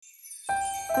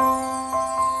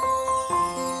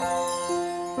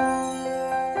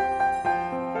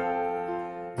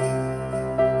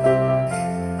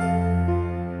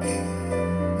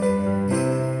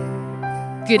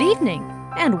Good evening,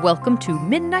 and welcome to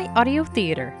Midnight Audio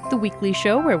Theater, the weekly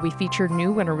show where we feature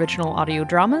new and original audio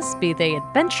dramas, be they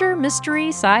adventure,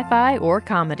 mystery, sci-fi, or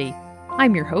comedy.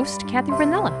 I'm your host, Kathy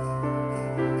Ranella.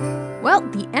 Well,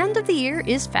 the end of the year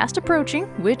is fast approaching,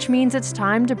 which means it's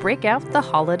time to break out the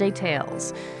holiday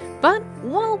tales. But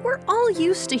while we're all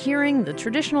used to hearing the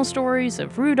traditional stories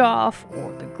of Rudolph,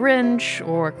 or the Grinch,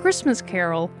 or A Christmas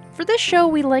Carol, for this show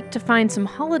we like to find some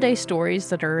holiday stories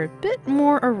that are a bit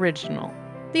more original.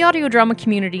 The audio drama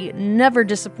community never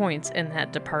disappoints in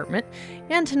that department,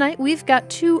 and tonight we've got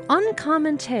two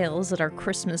uncommon tales that are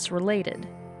Christmas related.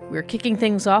 We're kicking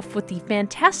things off with the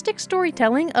fantastic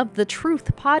storytelling of The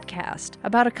Truth podcast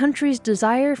about a country's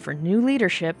desire for new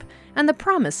leadership and the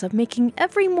promise of making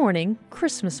every morning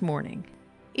Christmas morning.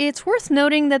 It's worth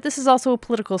noting that this is also a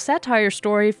political satire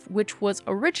story which was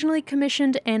originally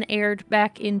commissioned and aired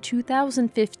back in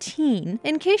 2015,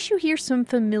 in case you hear some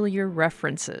familiar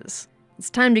references. It's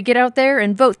time to get out there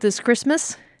and vote this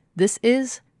Christmas. This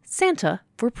is Santa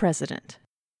for President.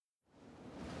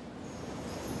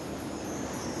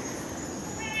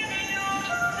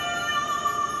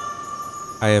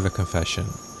 I have a confession.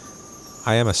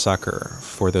 I am a sucker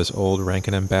for those old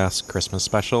Rankin and Bass Christmas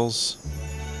specials.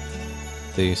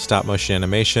 The stop-motion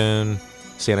animation,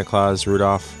 Santa Claus,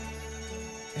 Rudolph.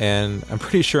 And I'm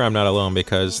pretty sure I'm not alone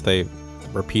because they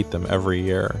repeat them every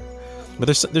year. But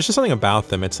there's just something about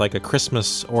them. It's like a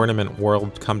Christmas ornament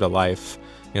world come to life.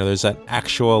 You know, there's that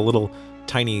actual little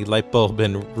tiny light bulb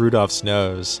in Rudolph's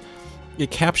nose.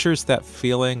 It captures that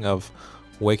feeling of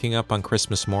waking up on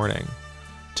Christmas morning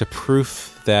to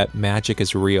proof that magic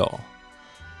is real.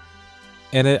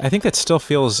 And I think that still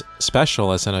feels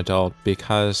special as an adult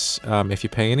because if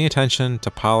you pay any attention to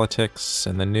politics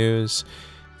and the news,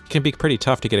 it can be pretty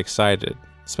tough to get excited,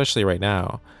 especially right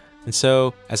now. And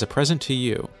so, as a present to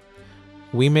you,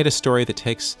 we made a story that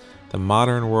takes the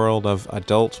modern world of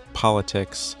adult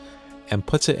politics and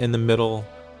puts it in the middle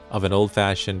of an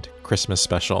old-fashioned Christmas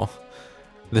special.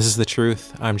 This is The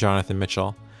Truth. I'm Jonathan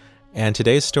Mitchell. And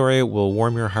today's story will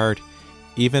warm your heart,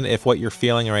 even if what you're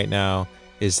feeling right now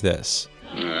is this.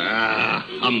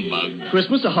 Humbug.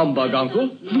 Christmas a humbug,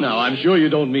 Uncle? No, I'm sure you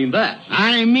don't mean that.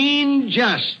 I mean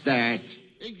just that.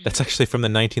 That's actually from the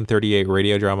 1938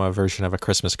 radio drama version of A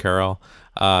Christmas Carol.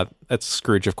 That's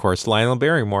Scrooge, of course. Lionel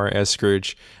Barrymore as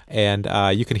Scrooge. And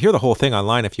you can hear the whole thing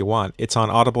online if you want. It's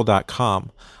on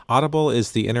audible.com. Audible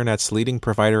is the internet's leading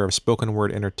provider of spoken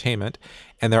word entertainment,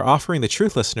 and they're offering the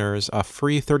Truth listeners a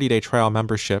free 30-day trial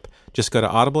membership. Just go to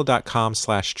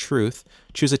audible.com/truth,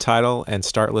 choose a title, and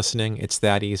start listening. It's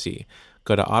that easy.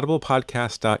 Go to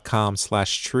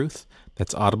audiblepodcast.com/truth.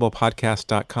 That's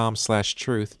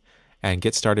audiblepodcast.com/truth. And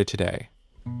get started today.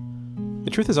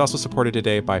 The Truth is also supported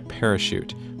today by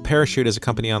Parachute. Parachute is a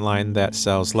company online that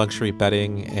sells luxury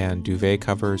bedding and duvet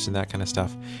covers and that kind of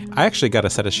stuff. I actually got a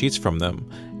set of sheets from them.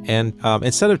 And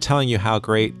instead of telling you how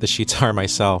great the sheets are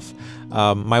myself,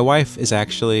 my wife is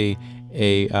actually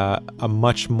a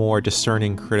much more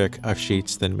discerning critic of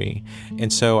sheets than me.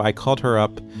 And so I called her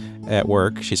up at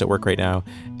work. She's at work right now.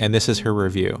 And this is her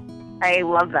review. I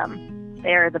love them.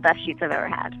 They're the best sheets I've ever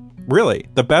had. Really?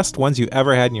 The best ones you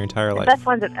ever had in your entire life? The best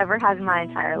ones I've ever had in my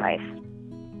entire life.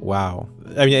 Wow.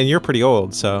 I mean, and you're pretty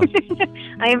old, so.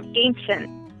 I am ancient.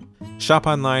 Shop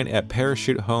online at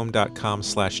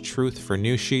parachutehome.com/truth for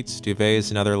new sheets, duvets,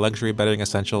 and other luxury bedding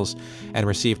essentials, and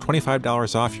receive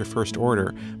 $25 off your first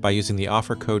order by using the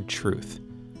offer code TRUTH.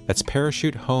 That's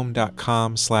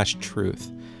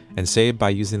parachutehome.com/truth, and save by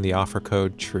using the offer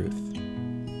code TRUTH.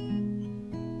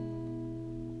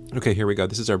 Okay, here we go.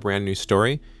 This is our brand new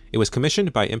story. It was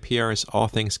commissioned by NPR's All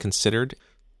Things Considered.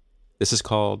 This is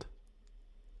called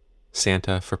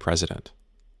Santa for President.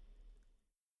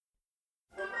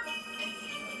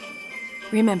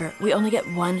 Remember, we only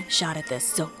get one shot at this,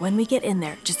 so when we get in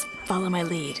there, just follow my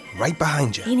lead. Right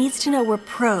behind you. He needs to know we're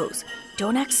pros.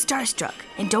 Don't act starstruck,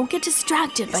 and don't get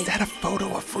distracted by... Is that a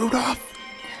photo of Rudolph?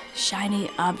 Shiny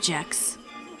objects.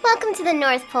 Welcome to the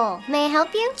North Pole. May I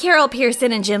help you? Carol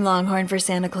Pearson and Jim Longhorn for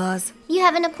Santa Claus. You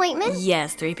have an appointment?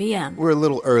 Yes, 3 p.m. We're a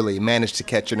little early. Managed to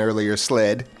catch an earlier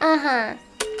sled. Uh-huh.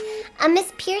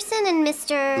 Miss Pearson and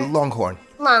Mr... Longhorn.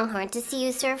 Longhorn, to see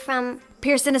you, sir, from...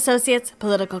 Pearson Associates,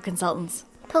 political consultants.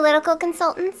 Political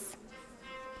consultants?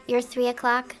 You're 3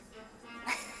 o'clock?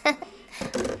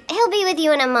 He'll be with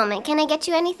you in a moment. Can I get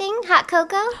you anything? Hot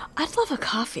cocoa? I'd love a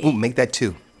coffee. Ooh, make that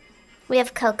 2. We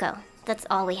have cocoa. That's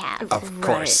all we have. Of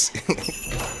course.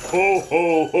 Ho,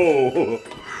 ho, ho.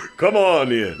 Come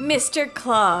on in. Mr.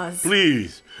 Claus.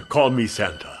 Please, call me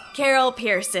Santa. Carol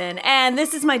Pearson, and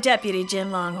this is my deputy,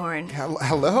 Jim Longhorn.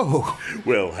 Hello.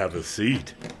 Well, have a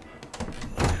seat.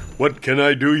 What can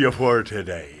I do you for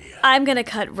today? I'm gonna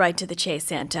cut right to the chase,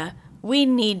 Santa. We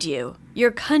need you.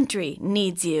 Your country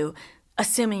needs you.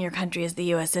 Assuming your country is the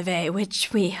US of A,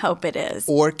 which we hope it is.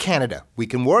 Or Canada. We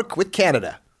can work with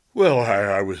Canada. Well,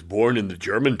 I was born in the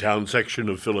Germantown section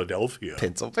of Philadelphia.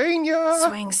 Pennsylvania.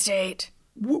 Swing state.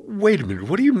 Wait a minute,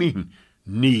 what do you mean,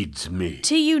 needs me?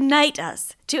 To unite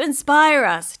us, to inspire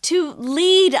us, to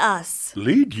lead us.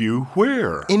 Lead you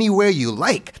where? Anywhere you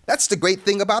like. That's the great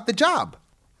thing about the job.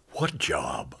 What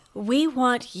job? We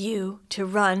want you to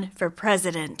run for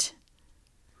president.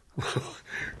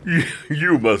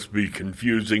 You must be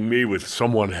confusing me with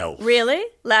someone else. Really?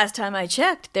 Last time I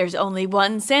checked, there's only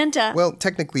one Santa. Well,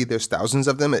 technically there's thousands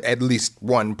of them, at least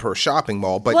one per shopping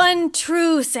mall, but... One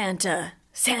true Santa.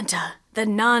 Santa, the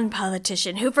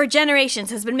non-politician who for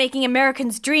generations has been making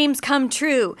Americans' dreams come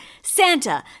true.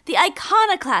 Santa, the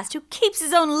iconoclast who keeps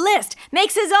his own list,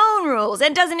 makes his own rules,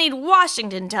 and doesn't need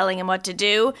Washington telling him what to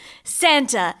do.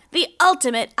 Santa, the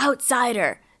ultimate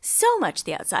outsider. So much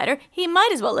the outsider, he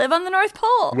might as well live on the North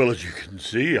Pole. Well, as you can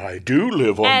see, I do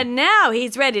live on... And now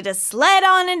he's ready to sled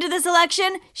on into this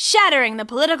election, shattering the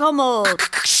political mold.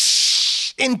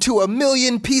 Into a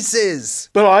million pieces.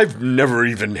 But I've never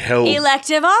even held...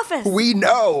 Elective office. We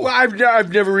know. Well,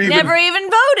 I've never even... Never even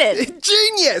voted.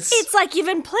 Genius. It's like you've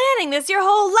been planning this your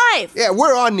whole life. Yeah,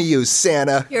 we're on to you,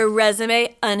 Santa. Your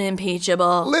resume,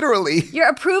 unimpeachable. Literally. Your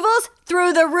approvals,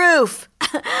 through the roof.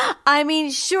 I mean,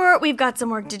 sure, we've got some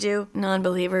work to do,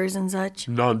 non-believers and such.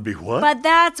 Non-be-what? But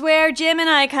that's where Jim and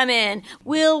I come in.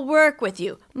 We'll work with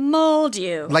you, mold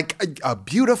you. Like a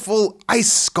beautiful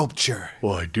ice sculpture.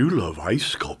 Well, I do love ice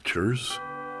sculptures.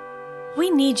 We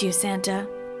need you, Santa.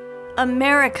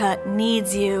 America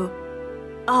needs you.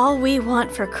 All we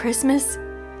want for Christmas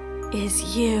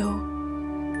is you.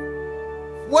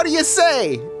 What do you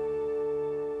say?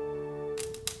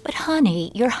 But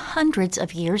honey, you're hundreds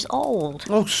of years old.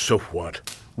 Oh, so what?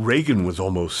 Reagan was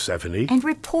almost 70. And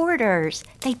reporters,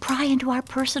 they pry into our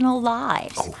personal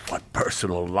lives. Oh, what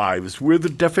personal lives? We're the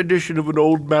definition of an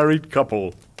old married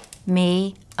couple.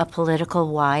 Me, a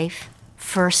political wife,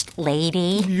 first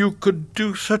lady. You could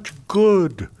do such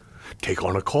good. Take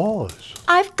on a cause.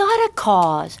 I've got a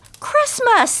cause.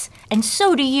 Christmas! And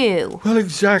so do you. Well,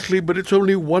 exactly, but it's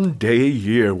only one day a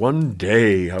year, one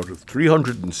day out of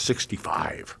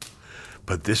 365.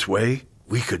 But this way,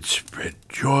 we could spread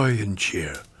joy and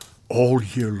cheer all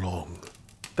year long.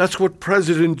 That's what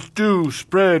presidents do,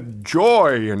 spread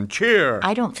joy and cheer.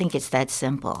 I don't think it's that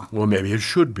simple. Well, maybe it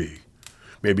should be.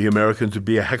 Maybe Americans would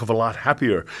be a heck of a lot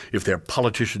happier if their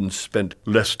politicians spent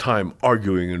less time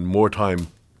arguing and more time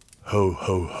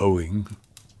ho-ho-hoing.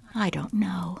 I don't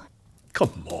know.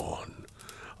 Come on.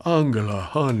 Angela,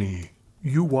 honey,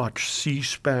 you watch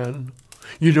C-SPAN?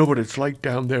 You know what it's like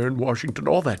down there in Washington,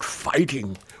 all that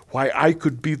fighting. Why, I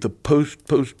could be the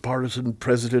post-partisan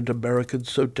president Americans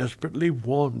so desperately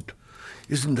want.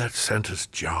 Isn't that Santa's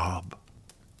job?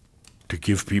 To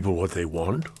give people what they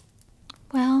want?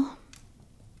 Well...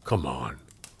 Come on.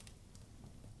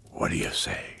 What do you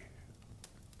say?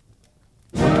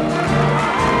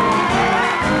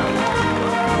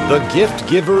 The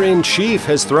gift-giver-in-chief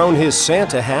has thrown his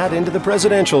Santa hat into the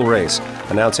presidential race,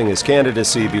 announcing his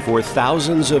candidacy before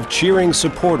thousands of cheering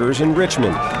supporters in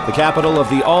Richmond, the capital of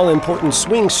the all-important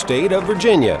swing state of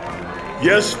Virginia.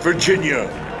 Yes, Virginia,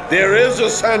 there is a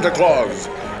Santa Claus,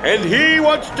 and he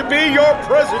wants to be your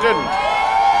president.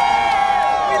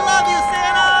 We love you,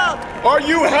 Santa! Are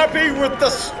you happy with the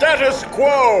status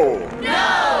quo?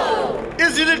 No!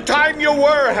 Isn't it time you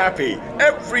were happy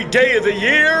every day of the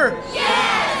year?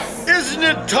 Yes! Isn't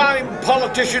it time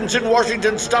politicians in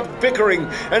Washington stopped bickering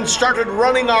and started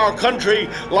running our country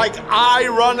like I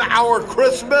run our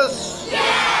Christmas?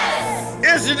 Yes!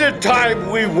 Isn't it time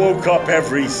we woke up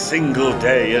every single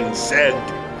day and said,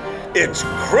 it's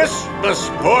Christmas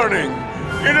morning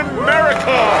in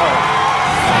America?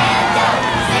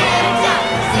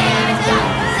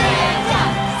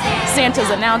 Santa's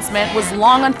announcement was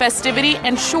long on festivity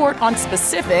and short on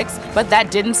specifics, but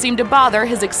that didn't seem to bother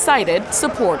his excited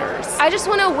supporters. I just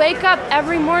want to wake up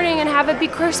every morning and have it be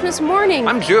Christmas morning.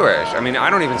 I'm Jewish. I mean, I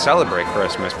don't even celebrate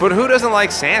Christmas, but who doesn't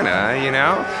like Santa, you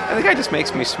know? I think it just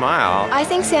makes me smile. I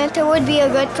think Santa would be a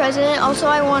good president. Also,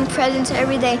 I want presents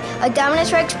every day. Like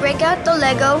Dominus Rex, break out the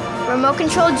Lego, remote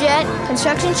control jet,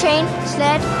 construction chain,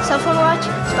 sled, cell phone watch,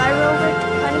 spy rover,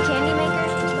 funny candy maker.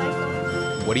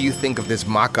 What do you think of this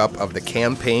mock-up of the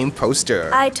campaign poster?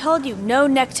 I told you, no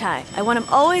necktie. I want him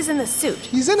always in the suit.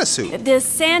 He's in a suit. The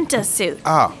Santa suit.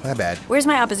 Oh, my bad. Where's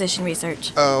my opposition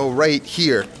research? Oh, right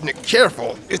here.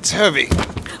 Careful, it's heavy.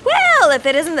 Well, if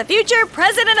it isn't the future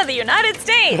President of the United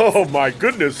States. Oh, my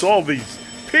goodness, all these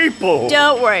people.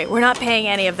 Don't worry, we're not paying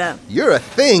any of them. You're a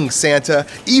thing, Santa.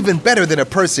 Even better than a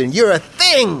person. You're a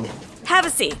thing. Have a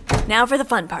seat. Now for the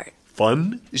fun part.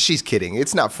 Fun? She's kidding.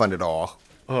 It's not fun at all.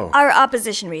 Oh. Our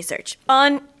opposition research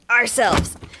on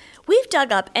ourselves. We've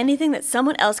dug up anything that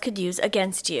someone else could use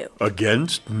against you.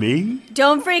 Against me?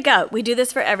 Don't freak out. We do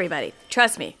this for everybody.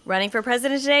 Trust me, running for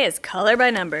president today is color by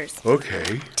numbers.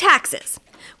 Okay. Taxes.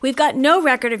 We've got no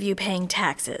record of you paying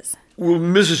taxes. Well,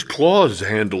 Mrs. Claus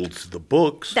handles the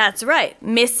books. That's right.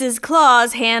 Mrs.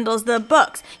 Claus handles the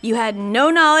books. You had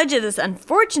no knowledge of this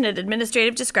unfortunate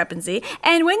administrative discrepancy,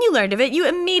 and when you learned of it, you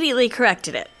immediately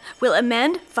corrected it. We'll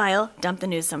amend, file, dump the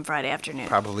news some Friday afternoon.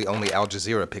 Probably only Al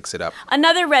Jazeera picks it up.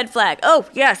 Another red flag. Oh,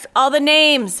 yes, all the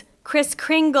names. Kris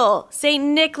Kringle, St.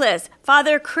 Nicholas,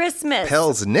 Father Christmas.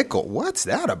 Pell's Nickel? What's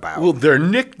that about? Well, they're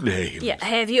nicknames. Yeah,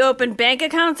 have you opened bank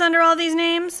accounts under all these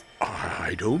names?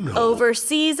 I don't know.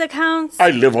 Overseas accounts?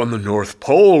 I live on the North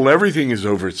Pole. Everything is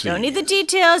overseas. Don't need the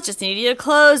details, just need you to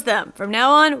close them. From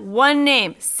now on, one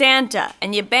name, Santa,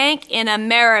 and you bank in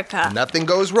America. Nothing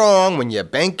goes wrong when you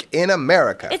bank in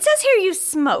America. It says here you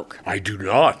smoke. I do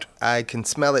not. I can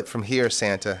smell it from here,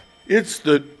 Santa. It's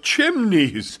the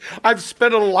chimneys. I've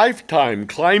spent a lifetime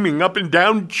climbing up and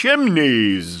down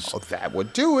chimneys. Oh, that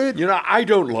would do it. You know, I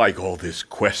don't like all this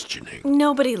questioning.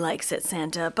 Nobody likes it,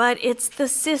 Santa, but it's the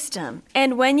system.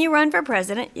 And when you run for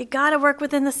president, you gotta work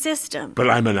within the system. But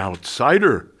I'm an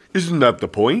outsider. Isn't that the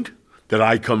point? That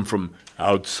I come from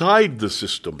outside the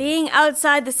system. Being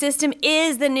outside the system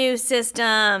is the new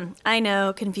system. I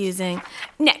know, confusing.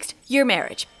 Next, your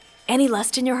marriage. Any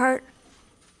lust in your heart?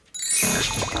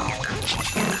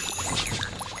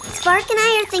 Spark and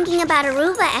I are thinking about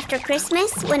Aruba after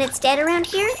Christmas when it's dead around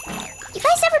here. You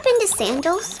guys ever been to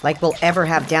Sandals? Like we'll ever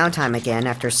have downtime again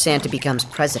after Santa becomes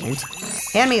president.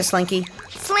 Hand me a Slinky.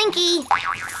 Slinky!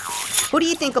 Who do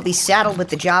you think will be saddled with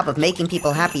the job of making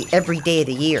people happy every day of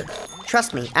the year?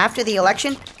 Trust me, after the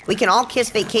election, we can all kiss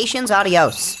vacations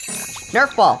adios.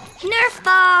 Nerf ball. Nerf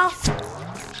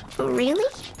ball! Really?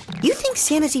 You think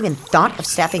Santa's even thought of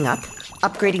staffing up?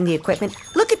 Upgrading the equipment?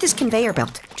 Look at this conveyor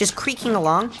belt, just creaking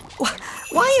along.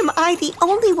 Why am I the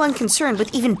only one concerned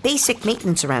with even basic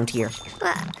maintenance around here?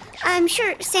 Well, I'm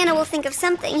sure Santa will think of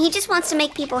something. He just wants to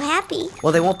make people happy.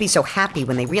 Well, they won't be so happy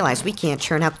when they realize we can't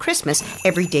churn out Christmas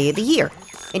every day of the year.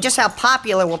 And just how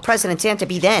popular will President Santa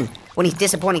be then, when he's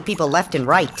disappointing people left and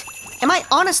right? Am I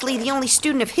honestly the only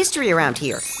student of history around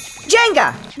here?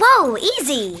 Jenga! Whoa,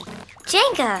 easy!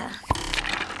 Jenga!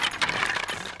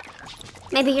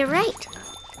 Maybe you're right.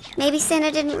 Maybe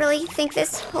Santa didn't really think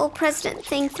this whole president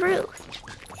thing through.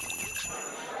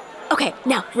 Okay,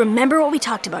 now, remember what we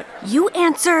talked about. You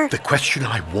answer... The question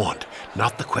I want,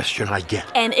 not the question I get.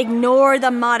 And ignore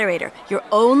the moderator. Your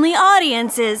only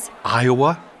audience is...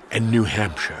 Iowa and New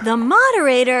Hampshire. The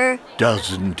moderator...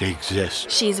 Doesn't exist.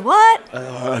 She's what?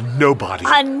 Nobody.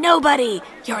 A nobody.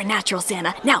 You're a natural,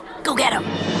 Santa. Now, go get him.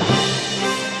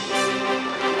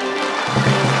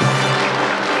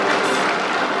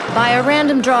 By a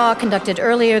random draw conducted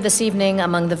earlier this evening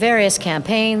among the various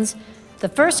campaigns, the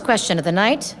first question of the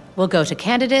night will go to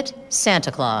candidate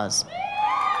Santa Claus.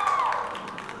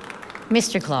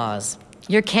 Mr. Claus,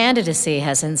 your candidacy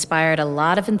has inspired a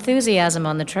lot of enthusiasm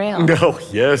on the trail. No,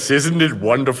 yes, isn't it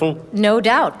wonderful? No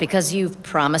doubt, because you've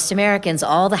promised Americans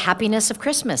all the happiness of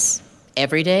Christmas,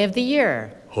 every day of the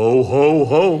year. Ho, ho,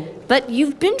 ho. But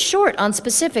you've been short on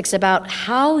specifics about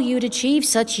how you'd achieve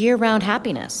such year-round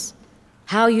happiness.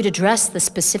 How you'd address the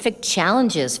specific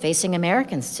challenges facing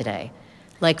Americans today.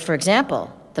 Like, for example,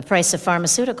 the price of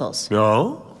pharmaceuticals.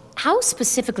 No? How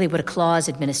specifically would a Claus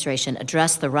administration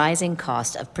address the rising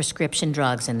cost of prescription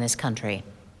drugs in this country?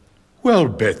 Well,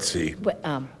 Betsy.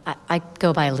 I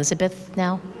go by Elizabeth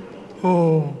now.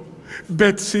 Oh,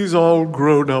 Betsy's all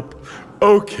grown up.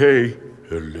 Okay,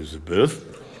 Elizabeth.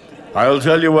 I'll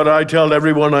tell you what I tell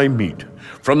everyone I meet.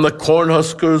 From the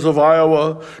Cornhuskers of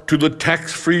Iowa to the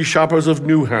tax-free shoppers of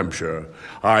New Hampshire,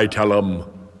 I tell them,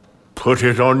 put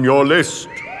it on your list.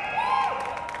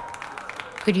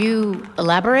 Could you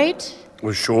elaborate?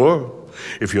 Well, sure.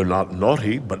 If you're not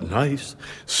naughty, but nice,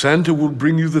 Santa will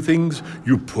bring you the things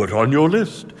you put on your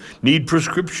list. Need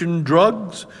prescription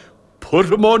drugs? Put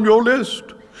them on your list.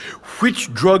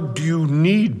 Which drug do you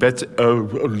need,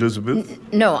 Elizabeth?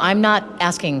 No, I'm not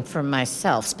asking for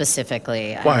myself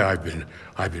specifically. Why,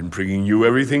 I've been bringing you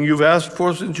everything you've asked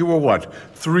for since you were, what,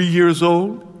 3 years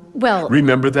old? Well...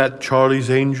 Remember that Charlie's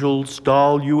Angels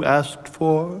doll you asked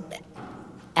for?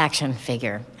 Action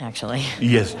figure, actually.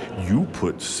 Yes, you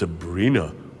put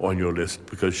Sabrina on your list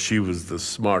because she was the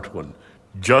smart one,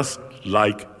 just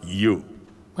like you.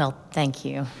 Well, thank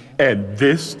you. And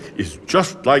this is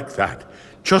just like that.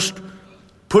 Just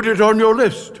Put it on your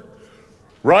list.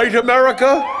 Right,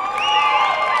 America?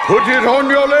 Put it on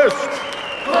your list.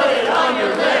 Put it on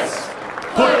your list.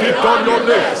 Put it on your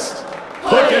list.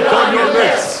 Put it on your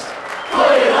list.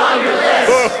 Put it on your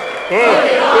list. Put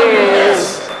it on your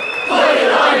list. Put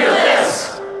it on your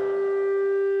list.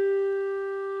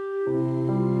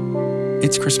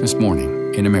 It's Christmas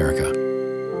morning in America.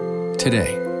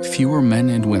 Today, fewer men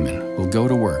and women will go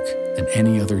to work than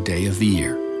any other day of the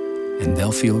year, and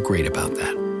they'll feel great about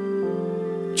that.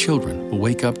 Children will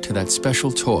wake up to that special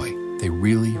toy they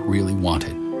really, really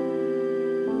wanted.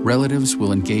 Relatives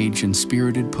will engage in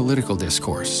spirited political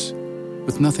discourse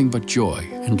with nothing but joy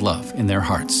and love in their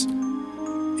hearts.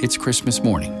 It's Christmas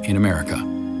morning in America,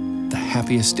 the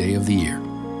happiest day of the year.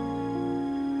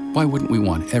 Why wouldn't we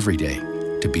want every day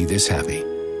to be this happy?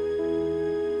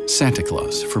 Santa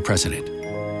Claus for president.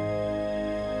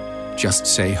 Just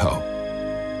say ho.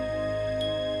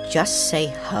 Just say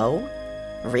ho?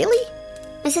 Really?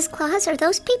 Mrs. Claus, are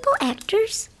those people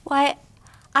actors? Why,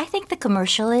 I think the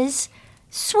commercial is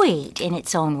sweet in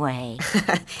its own way.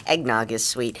 Eggnog is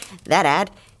sweet. That ad,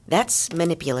 that's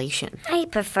manipulation. I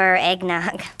prefer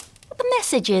eggnog. The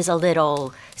message is a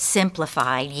little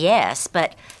simplified, yes,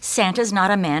 but Santa's not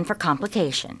a man for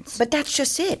complications. But that's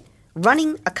just it.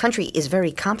 Running a country is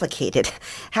very complicated.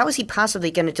 How is he possibly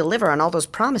going to deliver on all those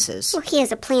promises? Well, he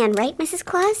has a plan, right, Mrs.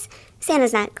 Claus?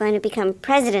 Santa's not going to become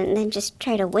president and then just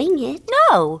try to wing it.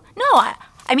 No,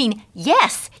 I mean,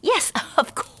 yes,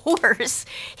 of course.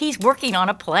 He's working on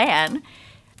a plan.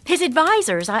 His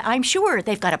advisors, I'm sure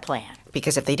they've got a plan.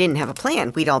 Because if they didn't have a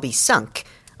plan, we'd all be sunk.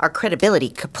 Our credibility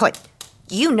kaput.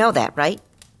 You know that, right?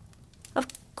 Of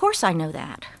course I know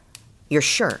that. You're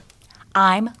sure?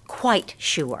 I'm quite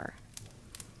sure.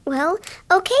 Well,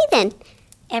 okay then.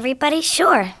 Everybody's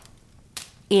sure.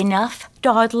 Enough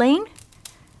dawdling.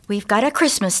 We've got a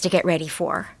Christmas to get ready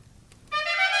for.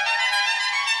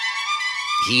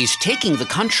 He's taking the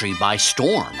country by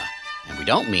storm. And we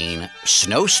don't mean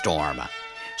snowstorm.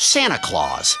 Santa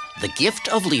Claus, the gift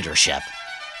of leadership.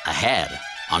 Ahead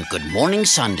on Good Morning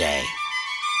Sunday.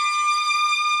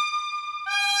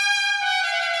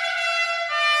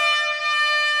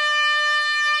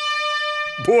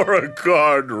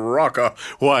 Beauregard Rocker.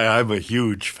 Why, I'm a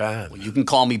huge fan. Well, you can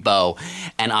call me Bo,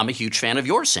 and I'm a huge fan of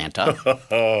yours, Santa.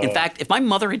 In fact, if my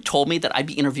mother had told me that I'd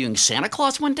be interviewing Santa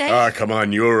Claus one day... Ah, come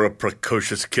on, you're a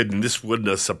precocious kid, and this wouldn't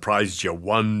have surprised you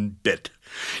one bit.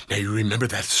 Now, you remember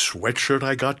that sweatshirt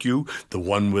I got you? The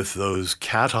one with those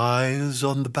cat eyes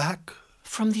on the back?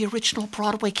 From the original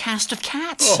Broadway cast of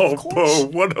Cats. Oh, of course. Bo,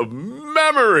 what a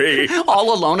memory!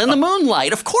 All Alone in the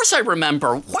Moonlight. Of course I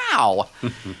remember. Wow.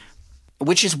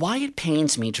 Which is why it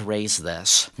pains me to raise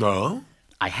this. No?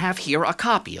 I have here a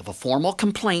copy of a formal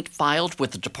complaint filed with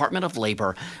the Department of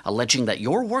Labor alleging that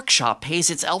your workshop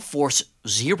pays its elf force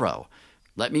 $0.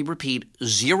 Let me repeat,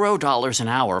 $0 an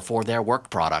hour for their work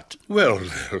product. Well,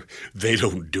 they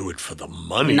don't do it for the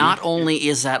money. Not only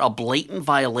is that a blatant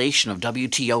violation of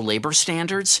WTO labor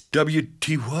standards...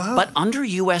 WTO what? But under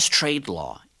U.S. trade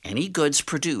law, any goods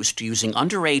produced using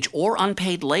underage or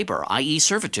unpaid labor, i.e.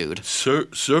 servitude...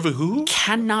 Serve who?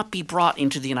 ...cannot be brought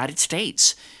into the United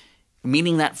States.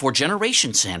 Meaning that for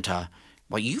generations, Santa,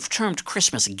 what you've termed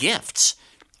Christmas gifts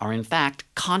are in fact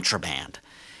contraband.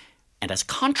 And as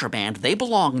contraband, they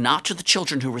belong not to the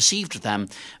children who received them,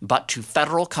 but to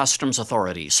federal customs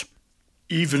authorities.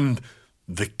 Even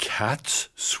the cat's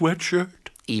sweatshirt?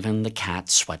 Even the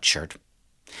cat's sweatshirt.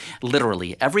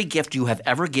 Literally, every gift you have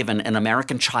ever given an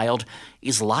American child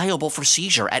is liable for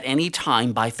seizure at any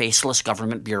time by faceless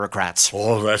government bureaucrats.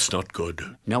 Oh, that's not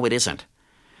good. No, it isn't.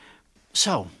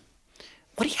 So,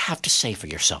 what do you have to say for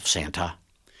yourself, Santa?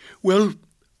 Well,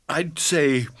 I'd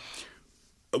say...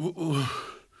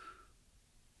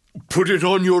 put it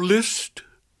on your list.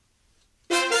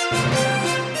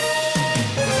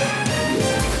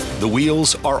 The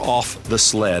wheels are off the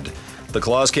sled. The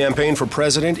Claus campaign for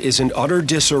president is in utter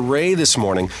disarray this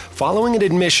morning, following an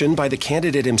admission by the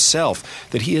candidate himself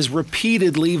that he has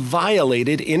repeatedly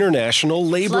violated international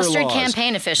labor laws. Flustered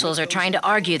campaign officials are trying to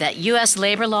argue that U.S.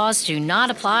 labor laws do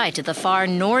not apply to the far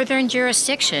northern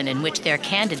jurisdiction in which their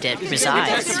candidate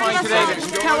resides.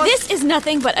 This is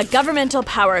nothing but a governmental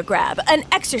power grab, an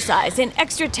exercise in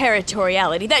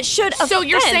extraterritoriality that should offend... So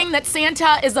you're saying that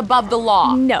Santa is above the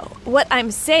law? No. What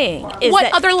I'm saying is What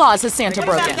that... other laws has Santa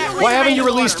broken? Why haven't you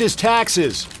released his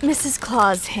taxes? Mrs.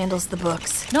 Claus handles the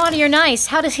books. Naughty or nice,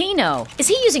 how does he know? Is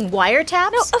he using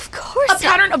wiretaps? No, of course A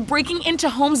pattern of breaking into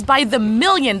homes by the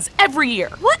millions every year.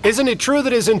 What? Isn't it true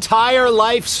that his entire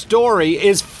life story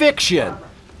is fiction?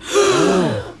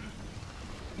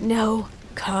 No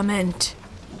comment.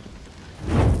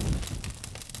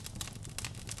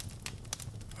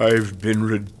 I've been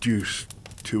reduced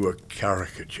to a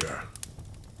caricature.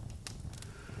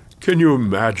 Can you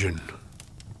imagine?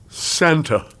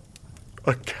 Santa,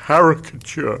 a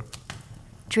caricature.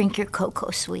 Drink your cocoa,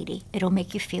 sweetie. It'll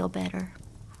make you feel better.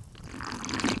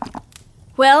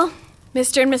 Well,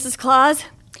 Mr. and Mrs. Claus,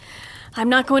 I'm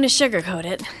not going to sugarcoat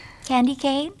it. Candy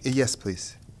cane? Yes,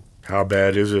 please. How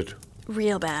bad is it?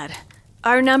 Real bad.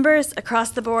 Our numbers across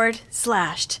the board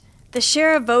slashed. The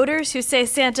share of voters who say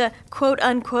Santa,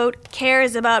 quote-unquote,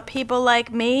 cares about people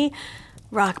like me,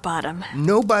 rock bottom.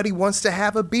 Nobody wants to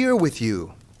have a beer with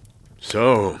you.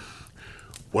 So,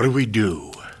 what do we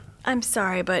do? I'm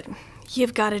sorry, but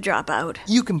you've got to drop out.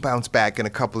 You can bounce back in a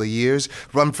couple of years.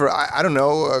 Run for, I don't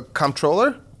know, a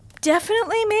comptroller?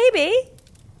 Definitely, maybe.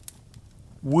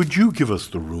 Would you give us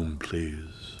the room,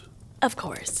 please? Of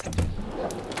course.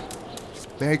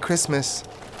 Merry Christmas.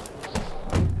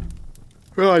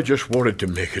 Well, I just wanted to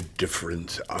make a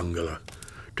difference, Angela.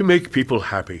 To make people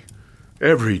happy.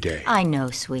 Every day. I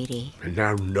know, sweetie. And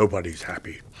now nobody's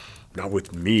happy. Not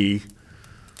with me.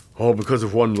 All because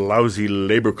of one lousy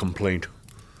labor complaint.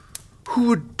 Who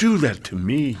would do that to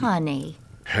me? Honey.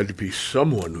 Had to be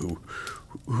someone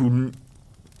who...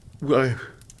 Well,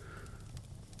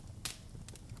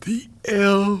 the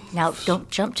elves. Now, don't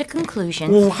jump to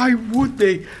conclusions. Well, why would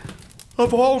they?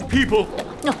 Of all people.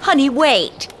 No, honey,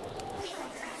 wait.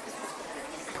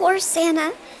 Poor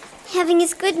Santa, having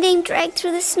his good name dragged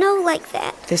through the snow like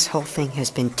that. This whole thing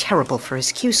has been terrible for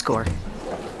his Q score.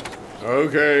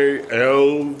 Okay,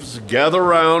 elves, gather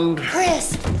round.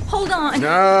 Chris, hold on.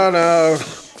 No.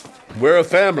 We're a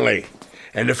family,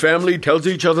 and a family tells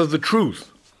each other the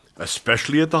truth,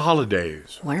 especially at the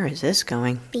holidays. Where is this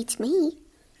going? Beats me.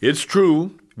 It's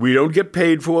true. We don't get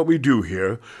paid for what we do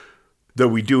here, though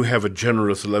we do have a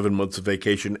generous 11 months of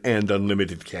vacation and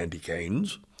unlimited candy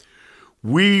canes.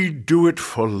 We do it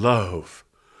for love.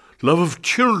 Love of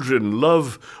children,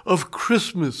 love of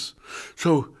Christmas.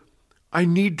 So I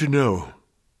need to know,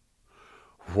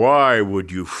 why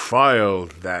would you file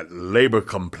that labor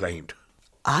complaint?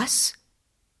 Us?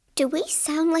 Do we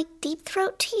sound like Deep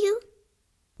Throat to you?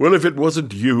 Well, if it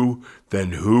wasn't you,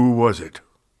 then who was it?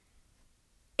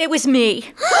 It was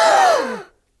me.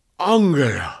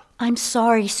 Angela. I'm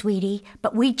sorry, sweetie,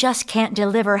 but we just can't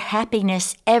deliver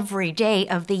happiness every day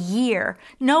of the year.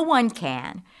 No one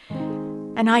can.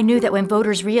 And I knew that when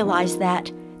voters realized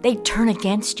that, they'd turn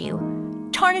against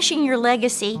you, tarnishing your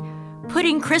legacy,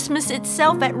 putting Christmas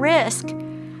itself at risk.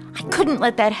 I couldn't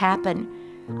let that happen.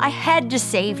 I had to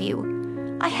save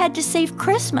you. I had to save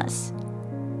Christmas.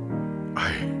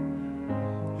 I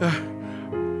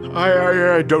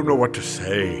don't know what to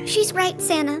say. She's right,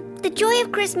 Santa. The joy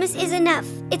of Christmas is enough.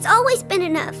 It's always been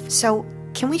enough. So,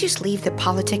 can we just leave the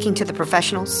politicking to the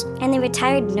professionals? And the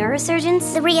retired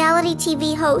neurosurgeons? The reality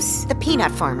TV hosts? The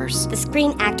peanut farmers? The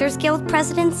Screen Actors Guild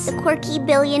presidents? The quirky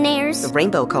billionaires? The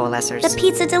rainbow coalescers? The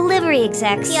pizza delivery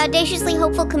execs? The audaciously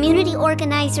hopeful community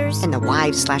organizers? And the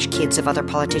wives/kids of other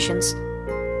politicians?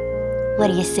 What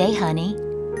do you say, honey?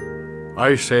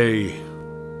 I say...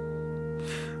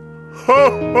 Ho,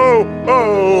 ho,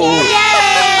 ho!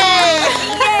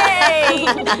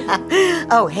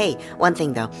 Oh, hey, one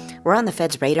thing though. We're on the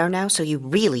Fed's radar now, so you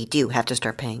really do have to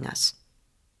start paying us.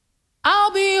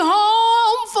 I'll be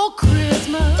home for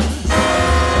Christmas.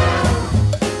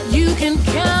 You can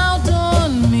count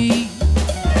on me.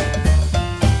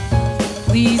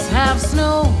 Please have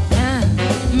snow and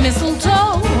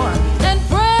mistletoe and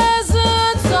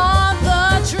presents on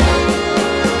the tree.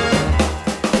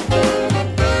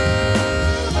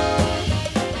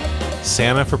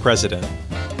 Santa for President,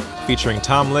 featuring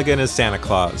Tom Ligon as Santa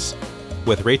Claus,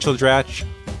 with Rachel Dratch,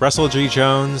 Russell G.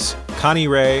 Jones, Connie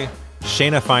Ray,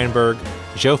 Shayna Feinberg,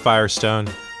 Joe Firestone,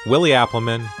 Willie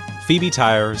Appleman, Phoebe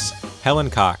Tyers,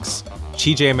 Helen Cox,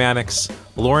 TJ Mannix,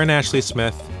 Lauren Ashley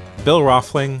Smith, Bill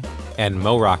Roffling, and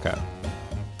Mo Rocca.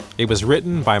 It was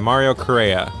written by Mario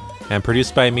Correa and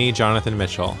produced by me, Jonathan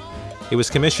Mitchell. It was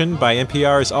commissioned by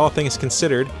NPR's All Things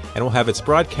Considered and will have its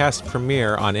broadcast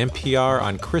premiere on NPR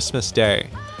on Christmas Day.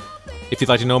 If you'd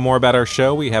like to know more about our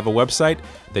show, we have a website,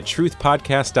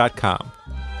 thetruthpodcast.com.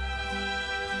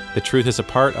 The Truth is a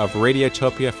part of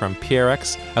Radiotopia from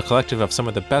PRX, a collective of some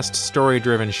of the best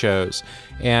story-driven shows.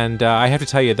 And I have to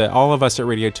tell you that all of us at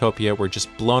Radiotopia were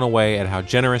just blown away at how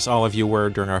generous all of you were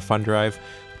during our fund drive.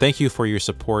 Thank you for your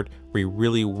support. We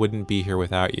really wouldn't be here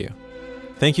without you.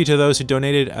 Thank you to those who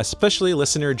donated, especially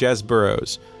listener Jez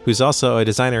Burrows, who's also a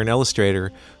designer and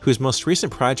illustrator, whose most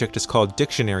recent project is called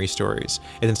Dictionary Stories,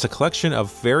 and it's a collection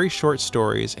of very short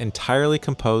stories entirely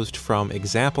composed from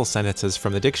example sentences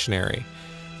from the dictionary.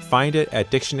 Find it at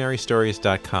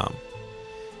dictionarystories.com.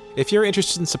 If you're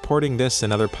interested in supporting this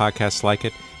and other podcasts like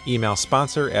it, email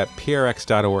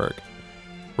sponsor@prx.org.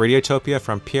 Radiotopia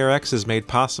from PRX is made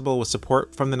possible with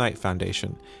support from the Knight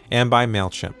Foundation and by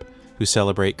MailChimp, who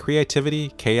celebrate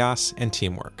creativity, chaos, and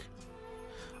teamwork.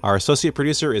 Our associate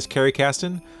producer is Carrie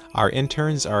Caston. Our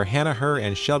interns are Hannah Herr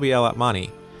and Shelby El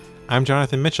Atmani. I'm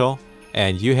Jonathan Mitchell,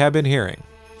 and you have been hearing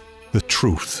The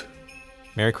Truth.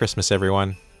 Merry Christmas,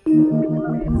 everyone.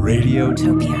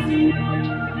 Radiotopia.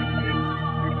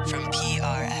 From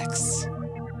PRX.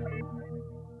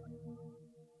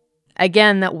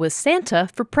 Again, that was Santa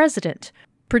for President,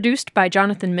 produced by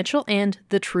Jonathan Mitchell and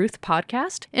The Truth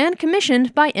Podcast, and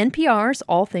commissioned by NPR's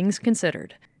All Things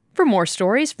Considered. For more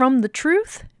stories from The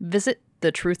Truth, visit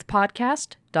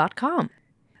thetruthpodcast.com.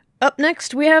 Up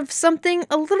next, we have something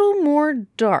a little more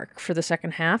dark for the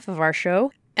second half of our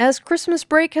show. As Christmas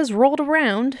break has rolled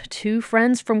around, two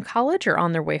friends from college are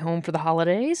on their way home for the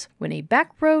holidays when a back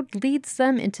road leads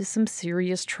them into some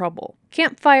serious trouble.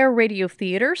 Campfire Radio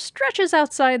Theater stretches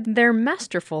outside their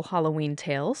masterful Halloween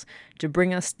tales to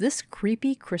bring us this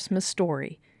creepy Christmas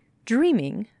story,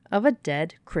 Dreaming of a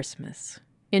Dead Christmas.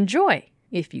 Enjoy,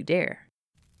 if you dare.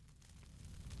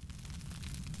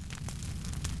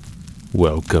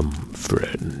 Welcome,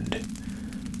 friend.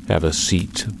 Have a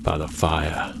seat by the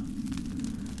fire.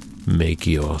 Make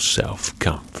yourself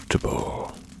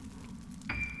comfortable.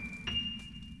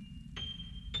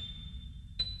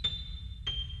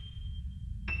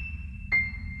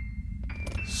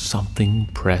 Something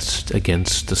pressed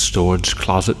against the storage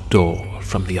closet door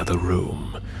from the other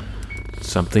room.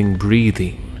 Something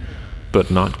breathing, but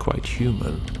not quite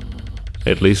human.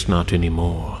 At least not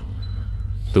anymore.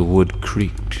 The wood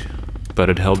creaked, but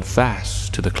it held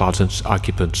fast to the closet's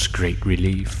occupant's great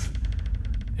relief.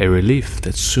 A relief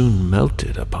that soon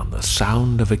melted upon the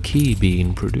sound of a key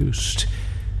being produced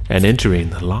and entering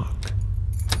the lock.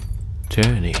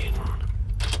 Turning.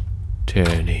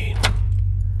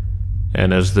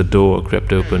 And as the door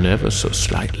crept open ever so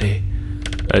slightly,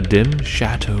 a dim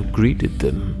shadow greeted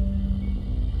them.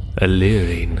 A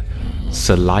leering,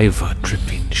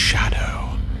 saliva-dripping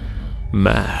shadow,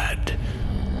 mad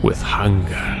with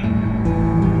hunger.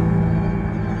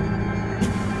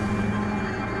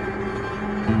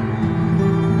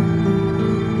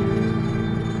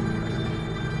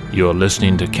 You're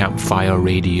listening to Campfire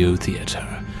Radio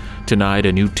Theater. Tonight,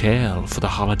 a new tale for the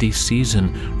holiday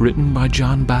season written by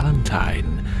John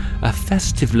Ballantyne, a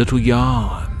festive little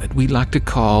yarn that we like to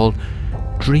call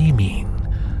Dreaming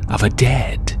of a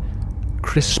Dead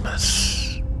Christmas.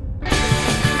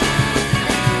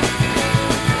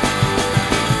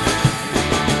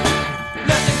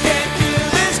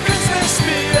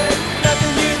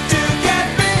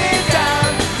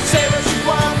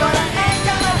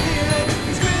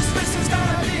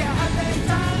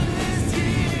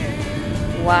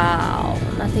 Wow,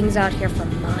 nothing's out here for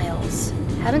miles.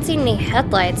 Haven't seen any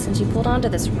headlights since you pulled onto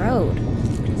this road.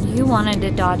 You wanted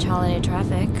to dodge holiday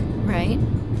traffic, right?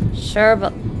 Sure,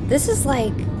 but this is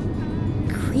like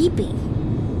creepy.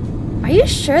 Are you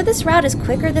sure this route is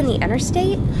quicker than the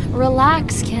interstate?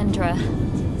 Relax, Kendra.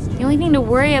 The only thing to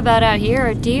worry about out here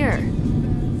are deer.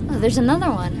 Oh, there's another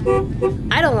one.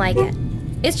 I don't like it.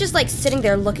 It's just like sitting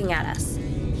there looking at us.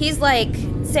 He's like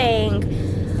saying,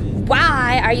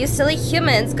 "Why are you silly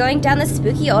humans going down this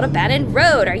spooky old abandoned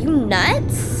road? Are you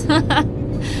nuts?"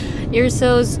 You're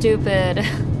so stupid.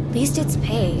 At least it's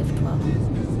paved. Well,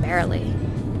 barely.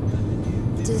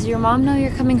 Does your mom know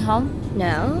you're coming home?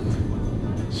 No.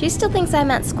 She still thinks I'm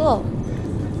at school.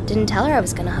 Didn't tell her I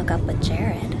was gonna hook up with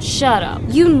Jared. Shut up.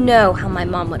 You know how my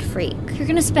mom would freak. You're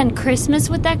gonna spend Christmas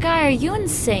with that guy? Are you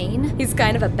insane? He's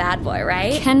kind of a bad boy,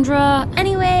 right? Kendra.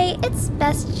 Anyway, it's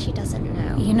best she doesn't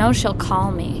know. You know she'll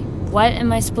call me. What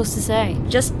am I supposed to say?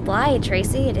 Just lie,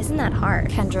 Tracy. It isn't that hard.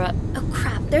 Kendra. Oh,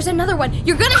 crap. There's another one.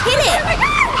 You're gonna hit it!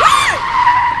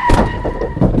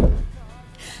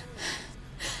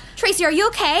 Tracy, are you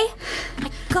okay?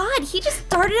 My God, he just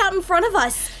darted out in front of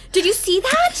us. Did you see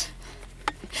that?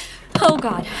 Oh,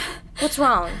 God. What's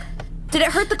wrong? Did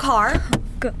it hurt the car?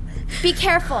 Be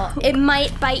careful. It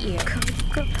might bite you.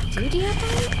 Do deer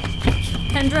bite?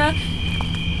 Kendra,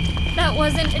 that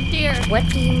wasn't a deer. What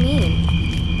do you mean?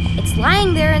 It's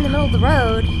lying there in the middle of the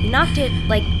road. You knocked it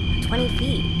like 20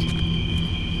 feet.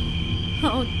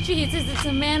 Oh, Jesus, it's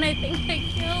a man I think I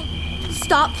killed.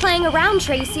 Stop playing around,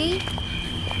 Tracy.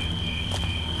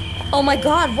 Oh my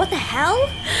God, what the hell?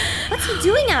 What's he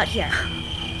doing out here?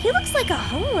 He looks like a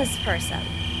homeless person.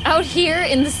 Out here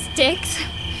in the sticks?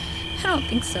 I don't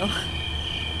think so.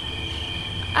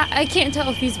 I can't tell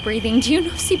if he's breathing. Do you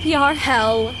know CPR?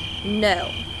 Hell no.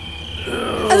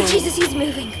 Oh, Jesus, he's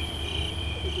moving.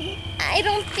 I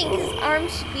don't think his arm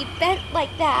should be bent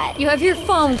like that. You have your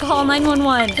phone. Call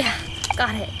 911. Yeah,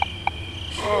 got it.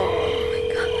 Oh, my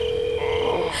God.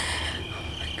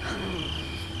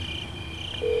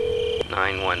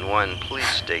 911, please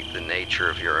state the nature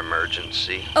of your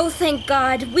emergency. Oh, thank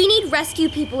God. We need rescue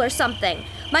people or something.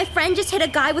 My friend just hit a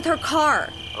guy with her car.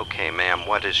 Okay, ma'am,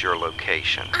 what is your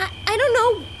location? I don't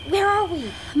know. Where are we?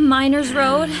 Miners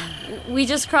Road. We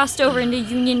just crossed over into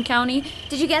Union County.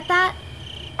 Did you get that?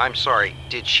 I'm sorry,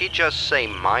 did she just say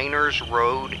Miners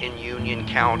Road in Union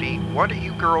County? What are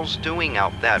you girls doing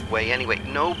out that way anyway?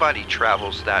 Nobody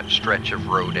travels that stretch of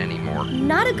road anymore.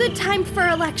 Not a good time for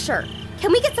a lecture.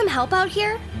 Can we get some help out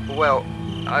here? Well,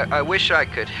 I wish I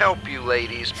could help you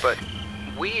ladies, but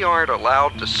we aren't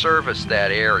allowed to service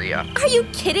that area. Are you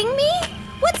kidding me?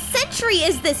 What century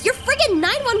is this? You're friggin'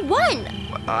 911!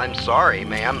 I'm sorry,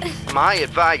 ma'am. My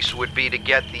advice would be to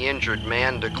get the injured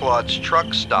man to Claude's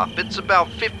truck stop. It's about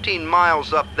 15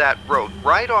 miles up that road,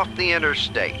 right off the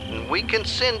interstate, and we can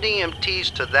send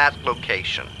EMTs to that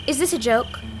location. Is this a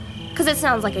joke? Because it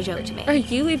sounds like a joke to me. Are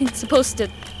you even supposed to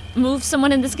move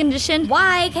someone in this condition?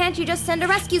 Why can't you just send a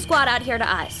rescue squad out here to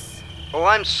us? Well,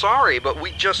 I'm sorry, but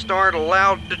we just aren't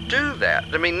allowed to do that.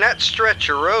 I mean, that stretch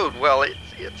of road, well,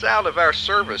 it's out of our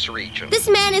service region. This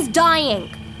man is dying.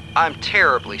 I'm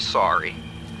terribly sorry.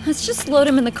 Let's just load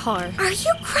him in the car. Are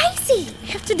you crazy? We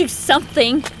have to do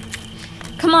something.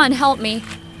 Come on, help me.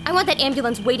 I want that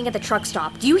ambulance waiting at the truck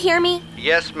stop. Do you hear me?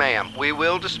 Yes, ma'am. We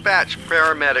will dispatch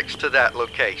paramedics to that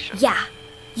location. Yeah,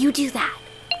 you do that.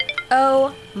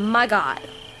 Oh my God.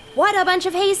 What a bunch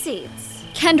of hayseeds.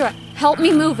 Kendra, help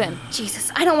me move him.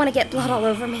 Jesus, I don't want to get blood all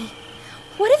over me.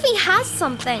 What if he has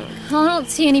something? I don't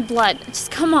see any blood. Just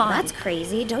come on. That's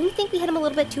crazy. Don't you think we hit him a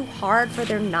little bit too hard for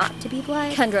there not to be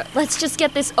blood? Kendra, let's just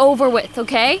get this over with,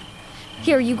 okay?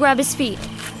 Here, you grab his feet.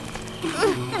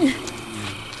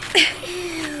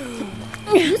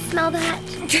 You smell that?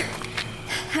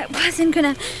 I wasn't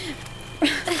gonna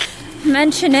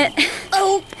mention it.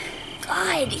 Oh,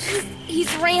 God,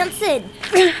 he's rancid.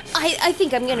 I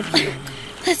think I'm gonna puke.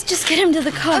 Let's just get him to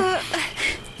the car.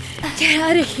 Get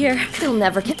out of here. You'll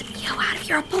never get the BO out of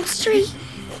your upholstery.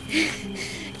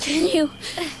 Can you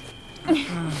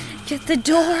get the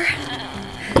door?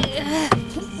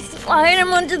 Slide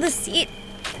him onto the seat.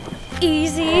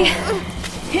 Easy.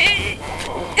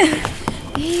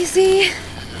 Easy.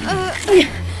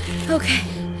 Okay.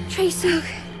 Tracy,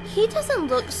 he doesn't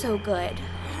look so good.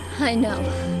 I know.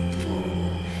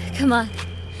 Come on.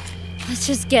 Let's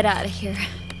just get out of here.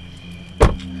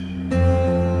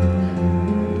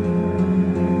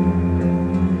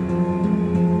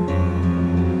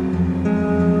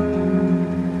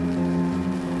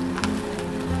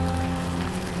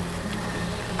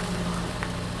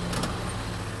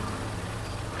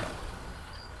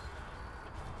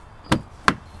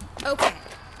 Okay.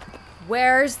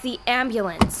 Where's the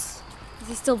ambulance? Is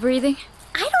he still breathing?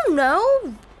 I don't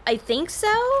know. I think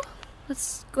so.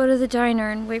 Let's go to the diner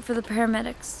and wait for the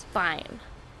paramedics. Fine.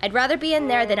 I'd rather be in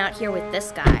there than out here with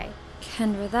this guy.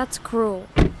 Kendra, that's cruel.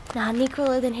 Not any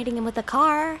crueler than hitting him with a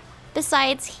car.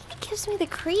 Besides, he gives me the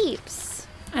creeps.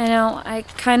 I know. I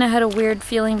kind of had a weird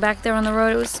feeling back there on the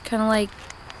road. It was kind of like...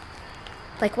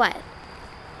 Like what?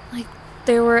 Like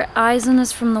there were eyes on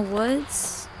us from the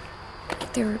woods.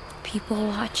 Like there were people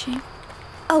watching.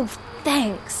 Oh,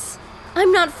 thanks.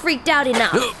 I'm not freaked out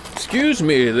enough. Excuse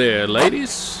me there,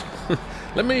 ladies.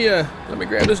 Let me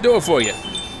grab this door for you.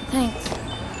 Thanks.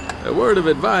 A word of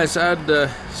advice, I'd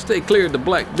stay clear of the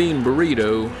black bean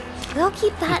burrito. We'll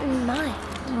keep that in mind.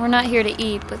 We're not here to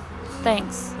eat, but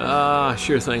thanks.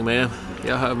 Sure thing, ma'am.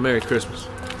 Y'all have a Merry Christmas.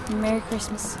 Merry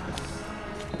Christmas.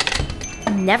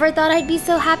 Never thought I'd be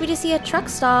so happy to see a truck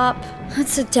stop.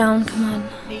 Let's sit down, come on.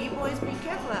 Hey, you boys be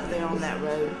careful out there on that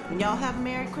road. And y'all have a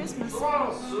Merry Christmas. Come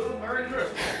on, Sue. Merry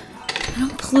Christmas. I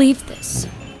don't believe this.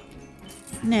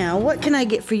 Now, what can I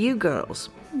get for you girls?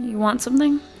 You want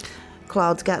something?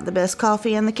 Claude's got the best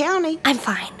coffee in the county. I'm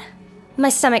fine. My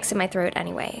stomach's in my throat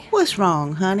anyway. What's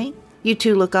wrong, honey? You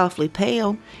two look awfully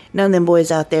pale. None of them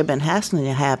boys out there been hassling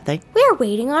you, have they? We're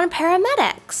waiting on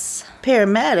paramedics.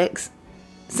 Paramedics?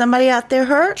 Somebody out there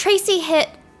hurt?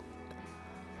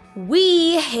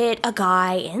 We hit a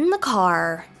guy in the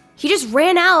car. He just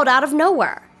ran out of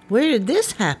nowhere. Where did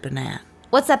this happen at?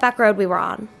 What's that back road we were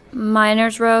on?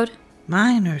 Miners Road.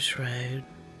 Miners Road.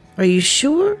 Are you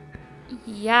sure?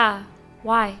 Yeah.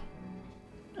 Why?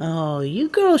 Oh, you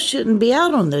girls shouldn't be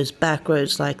out on those back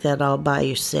roads like that all by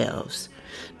yourselves.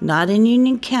 Not in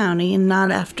Union County and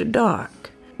not after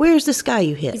dark. Where's this guy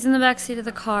you hit? He's in the back seat of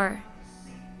the car.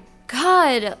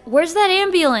 God, where's that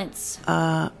ambulance?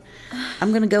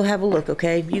 I'm gonna go have a look,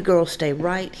 okay? You girls stay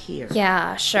right here.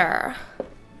 Yeah, sure.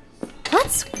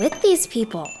 What's with these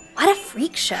people? What a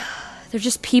freak show. They're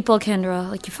just people, Kendra,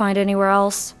 like you find anywhere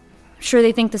else. I'm sure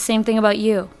they think the same thing about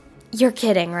you. You're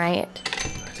kidding, right?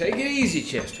 Take it easy,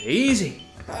 Chester. Easy.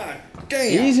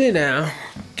 Damn. Easy now.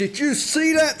 Did you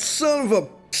see that son of a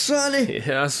Sonny?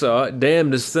 Yeah, I saw it.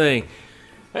 Damnedest thing.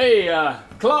 Hey,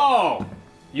 Claw!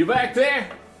 You back there?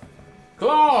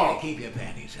 Claw! Keep your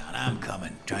panties on. I'm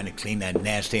coming. Trying to clean that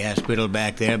nasty ass griddle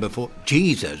back there before...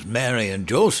 Jesus, Mary and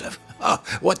Joseph. Oh,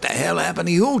 what the hell happened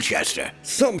to you, Chester?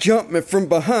 Something jumped me from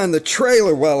behind the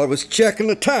trailer while I was checking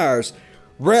the tires.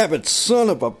 Rabid son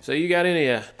of a... So you got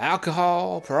any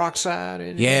alcohol, peroxide?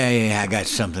 Anything? Yeah, I got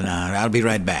something on. I'll be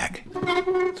right back.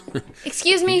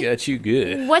 Excuse me? He got you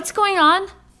good. What's going on?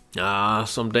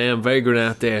 Some damn vagrant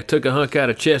out there took a hunk out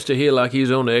of Chester here like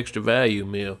he's on the extra value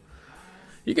meal.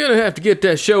 You're gonna have to get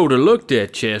that shoulder looked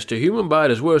at, Chester. Human bite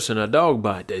is worse than a dog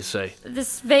bite, they say.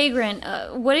 This vagrant,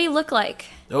 what did he look like?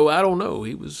 Oh, I don't know.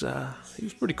 He was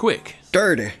pretty quick.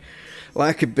 Dirty.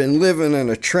 Like he'd been living in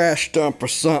a trash dump or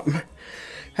something.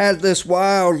 Had this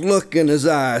wild look in his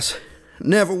eyes.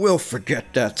 Never will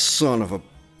forget that son of a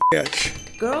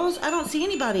bitch. Girls, I don't see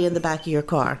anybody in the back of your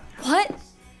car. What?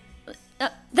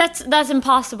 That's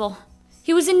impossible.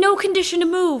 He was in no condition to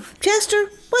move. Chester,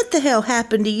 what the hell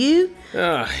happened to you?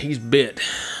 He's bit.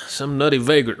 Some nutty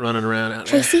vagrant running around out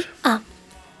there.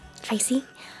 Tracy,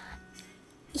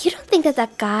 you don't think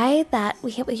that guy that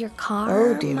we hit with your car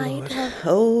Oh, dear Lord.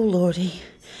 Oh, Lordy.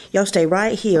 Y'all stay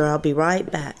right here. I'll be right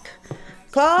back.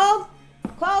 Claude,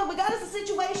 we got us a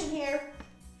situation here.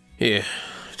 Here,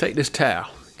 take this towel.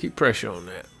 Keep pressure on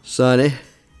that. Sonny,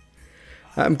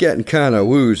 I'm getting kind of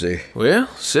woozy. Well,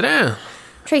 sit down.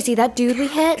 Tracy, that dude we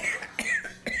hit,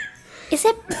 is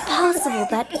it possible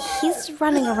that he's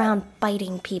running around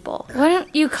biting people? Why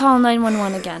don't you call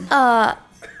 911 again?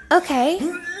 Okay.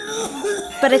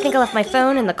 But I think I left my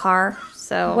phone in the car,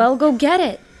 so... Well, go get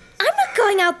it. I'm not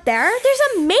going out there. There's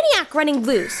a maniac running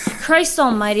loose. Christ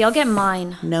almighty, I'll get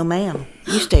mine. No, ma'am.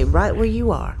 You stay right where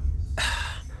you are.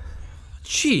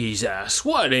 Jesus,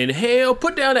 what in hell?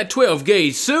 Put down that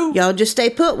 12-gauge, Sue. Y'all just stay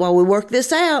put while we work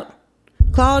this out.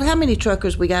 Claude, how many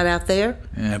truckers we got out there?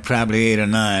 Probably 8 or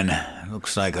 9.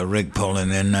 Looks like a rig pulling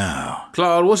in now.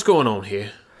 Claude, what's going on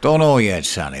here? Don't know yet,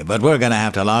 Sonny, but we're gonna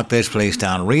have to lock this place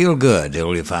down real good till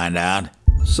we find out.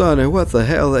 Sonny, what the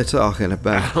hell are they talking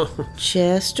about?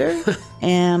 Chester,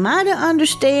 am I to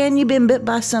understand you've been bit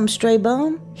by some stray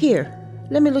bum? Here,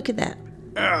 let me look at that.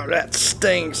 Oh, that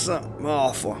stings something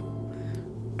awful.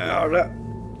 Oh, that...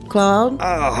 Claude,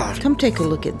 Oh. come take a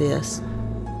look at this.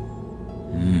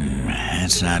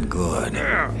 That's not good.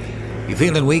 You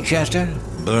feeling weak, Chester?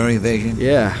 Blurry vision?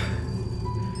 Yeah.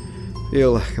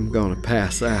 Feel like I'm gonna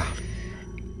pass out.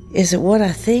 Is it what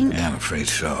I think? I'm afraid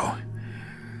so.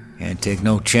 Can't take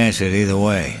no chances either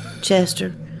way.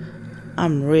 Chester,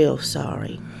 I'm real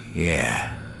sorry.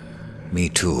 Yeah. Me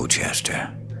too,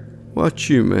 Chester. What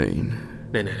you mean?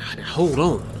 Now, hold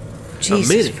on. Jesus,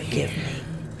 a minute. Forgive me.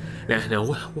 Now,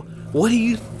 what do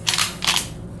you...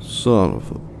 Son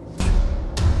of a...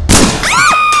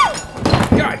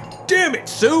 God damn it,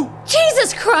 Sue!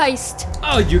 Jesus Christ!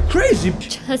 Oh, you're crazy.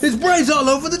 His brain's all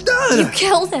over the dime. You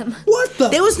killed him. What the...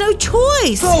 There was no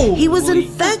choice. Holy... He was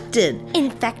infected.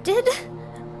 Infected?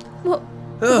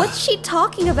 What's she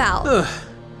talking about?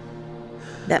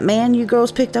 That man you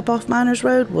girls picked up off Miners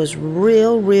Road was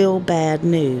real bad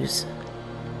news.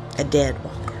 A dead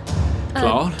walker.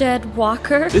 Claude? A dead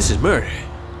walker? This is murder.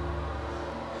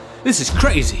 This is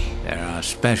crazy. There are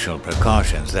special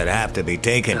precautions that have to be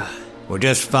taken. We're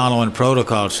just following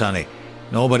protocol, Sonny.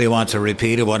 Nobody wants a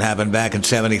repeat of what happened back in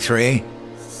 73.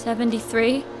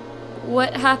 73?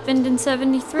 What happened in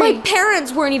 73? My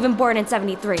parents weren't even born in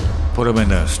 73. Put them in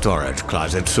the storage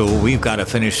closet, Sue. We've got to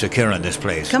finish securing this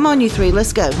place. Come on, you three,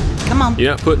 let's go. Come on.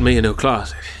 You're not putting me in no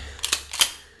closet.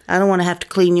 I don't want to have to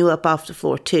clean you up off the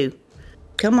floor, too.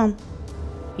 Come on.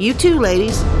 You too,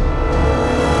 ladies.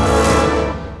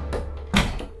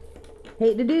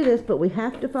 Hate to do this, but we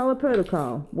have to follow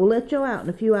protocol. We'll let you out in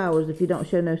a few hours if you don't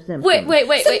show no symptoms.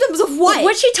 Wait. Symptoms of what?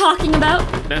 What's she talking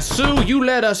about? Now, Sue, you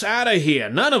let us out of here.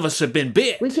 None of us have been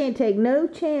bit. We can't take no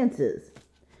chances.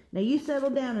 Now you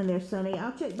settle down in there, Sonny.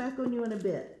 I'll check back on you in a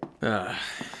bit.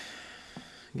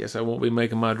 Guess I won't be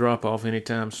making my drop-off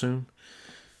anytime soon.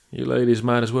 You ladies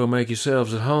might as well make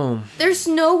yourselves at home. There's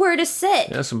nowhere to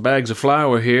sit. Got some bags of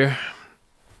flour here.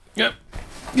 Yep.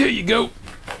 Here you go.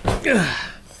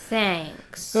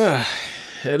 Thanks.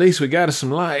 At least we got us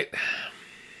some light.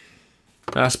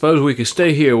 I suppose we could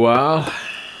stay here a while.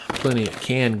 Plenty of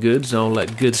canned goods, all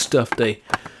that good stuff they...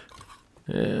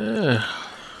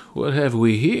 what have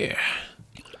we here?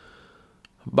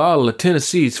 A bottle of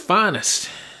Tennessee's finest.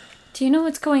 Do you know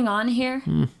what's going on here?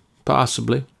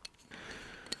 Possibly.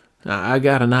 I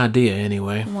got an idea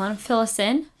anyway. Want to fill us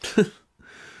in?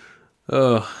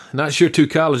 Not sure 2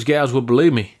 college gals will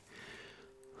believe me.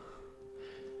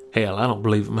 Hell, I don't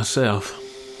believe it myself.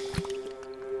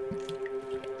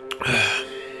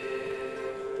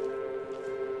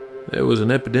 There was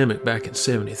an epidemic back in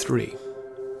 73.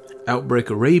 Outbreak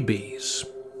of rabies.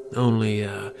 Only,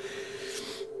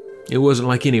 it wasn't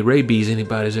like any rabies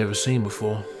anybody's ever seen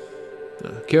before.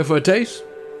 Care for a taste?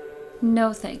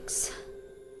 No thanks.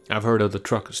 I've heard other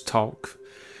truckers talk.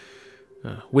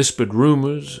 Whispered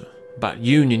rumors about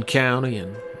Union County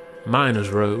and Miners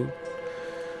Road.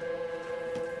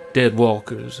 Dead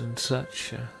walkers and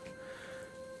such.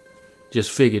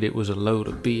 Just figured it was a load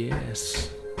of BS.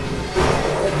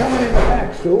 They're coming in the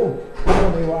back, Stu.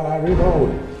 Follow me while I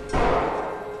reload.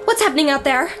 What's happening out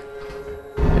there?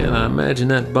 Hell, I imagine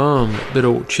that bum that bit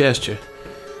old Chester.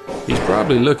 He's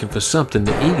probably looking for something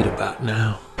to eat about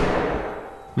now.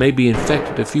 Maybe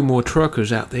infected a few more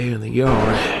truckers out there in the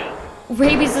yard.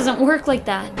 Rabies doesn't work like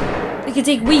that. It could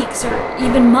take weeks or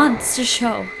even months to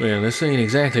show. Well, this ain't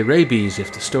exactly rabies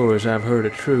if the stories I've heard are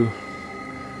true.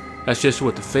 That's just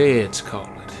what the feds call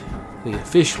it. The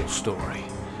official story.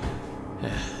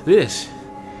 This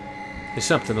is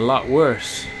something a lot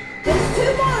worse. There's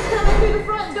 2 more coming through the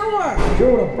front door.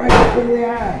 Sure to break it through the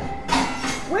eyes.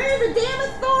 Where are the damn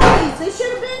authorities? They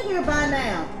should have been here by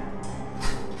now.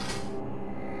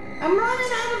 I'm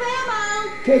running out of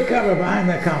ammo. Take cover behind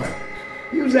the counter.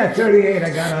 Use that 38 I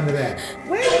got under there.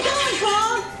 Where are you going,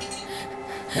 Paul?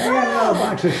 I got another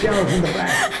box of shells in the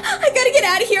back. I gotta get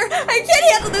out of here. I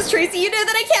can't handle this, Tracy. You know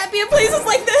that I can't be in places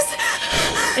like this.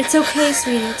 It's okay,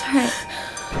 sweetie. It's alright.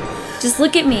 Just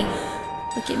look at me.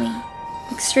 Look at me.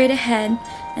 Look straight ahead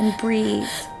and breathe.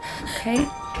 Okay?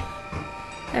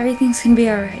 Everything's gonna be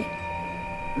alright.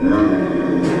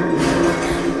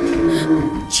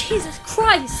 Jesus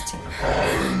Christ!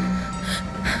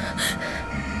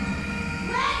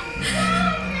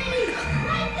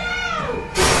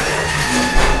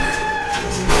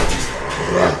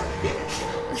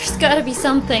 There's gotta be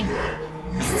something.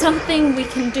 Something we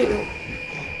can do.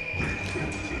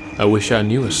 I wish I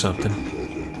knew of something.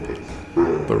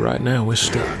 But right now we're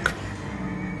stuck.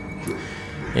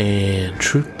 And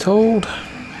truth told,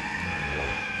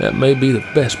 that may be the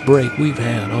best break we've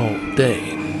had all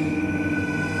day.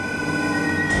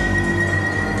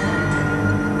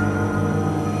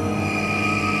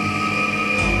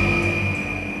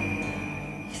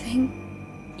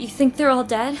 You think they're all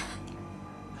dead?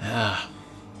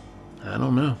 I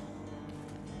don't know.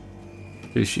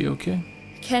 Is she okay?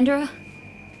 Kendra?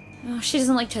 Oh, she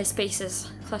doesn't like tight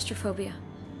spaces. Claustrophobia.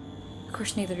 Of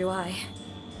course, neither do I.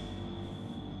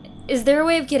 Is there a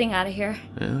way of getting out of here?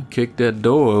 Yeah, kick that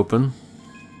door open.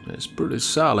 It's pretty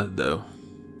solid, though.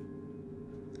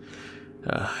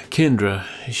 Kendra,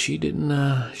 she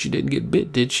didn't get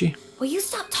bit, did she? Will you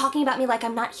stop talking about me like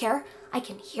I'm not here? I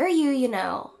can hear you, you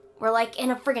know. We're like in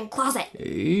a friggin' closet.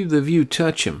 Either of you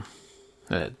touch him.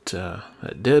 That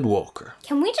dead walker.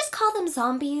 Can we just call them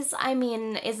zombies? I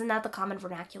mean, isn't that the common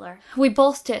vernacular? We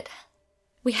both did.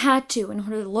 We had to in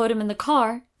order to load him in the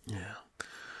car. Yeah.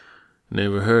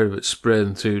 Never heard of it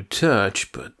spreading through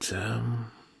touch, but,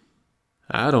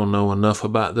 I don't know enough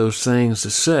about those things to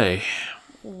say.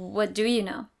 What do you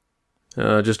know?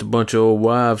 Just a bunch of old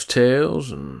wives'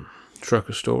 tales and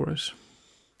trucker stories.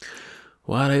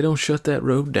 Why they don't shut that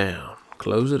road down,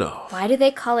 close it off. Why do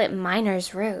they call it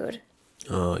Miners Road?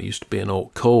 It used to be an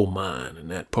old coal mine in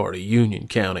that part of Union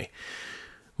County.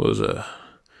 Was a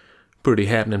pretty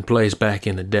happening place back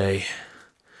in the day.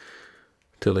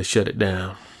 Till they shut it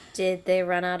down. Did they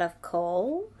run out of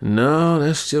coal? No,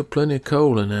 there's still plenty of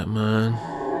coal in that mine.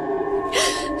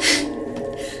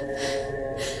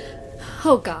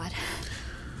 Oh, God.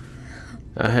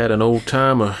 I had an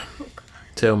old-timer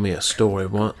tell me a story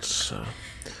once.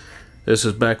 This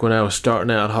was back when I was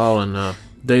starting out hauling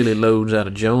daily loads out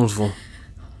of Jonesville.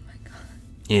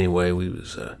 Anyway, we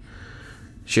was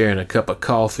sharing a cup of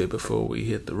coffee before we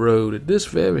hit the road at this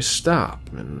very stop,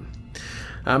 and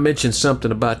I mentioned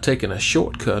something about taking a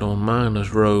shortcut on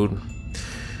Miners Road.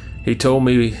 He told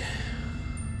me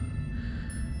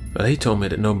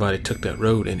that nobody took that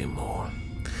road anymore.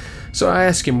 So I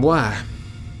asked him why.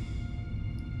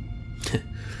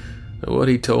 What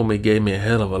he told me gave me a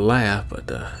hell of a laugh, but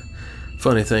the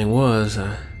funny thing was,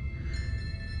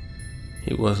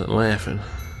 he wasn't laughing.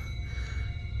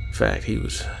 In fact, he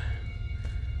was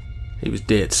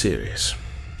dead serious.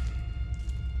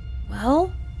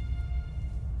 Well?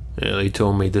 Well, he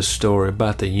told me this story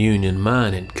about the Union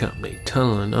Mining Company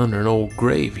tunneling under an old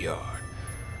graveyard.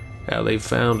 How they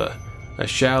found a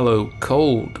shallow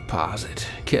coal deposit,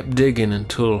 kept digging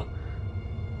until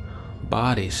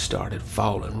bodies started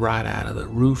falling right out of the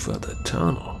roof of the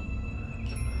tunnel.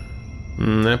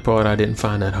 That part I didn't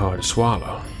find that hard to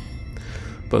swallow.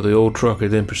 But the old trucker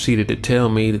then proceeded to tell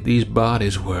me that these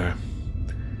bodies were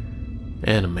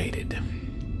animated,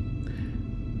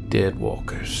 dead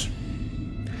walkers,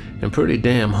 and pretty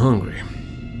damn hungry.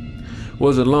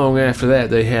 Wasn't long after that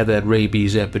they had that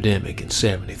rabies epidemic in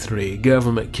 '73.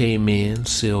 Government came in,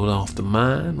 sealed off the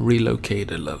mine,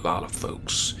 relocated a lot of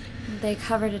folks. They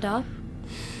covered it up?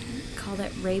 Called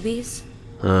it rabies?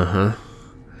 Uh-huh.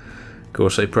 Of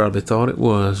course, they probably thought it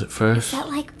was at first. Is that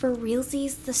like for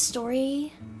realsies, the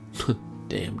story?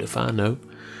 Damned if I know.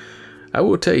 I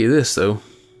will tell you this, though.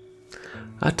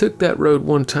 I took that road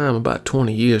one time about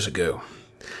 20 years ago.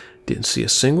 Didn't see a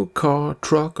single car,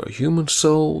 truck, or human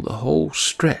soul the whole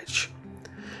stretch.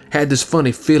 Had this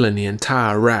funny feeling the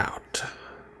entire route.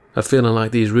 A feeling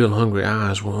like these real hungry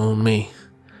eyes were on me.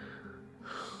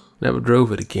 Never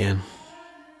drove it again.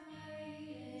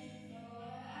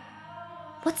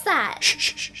 What's that?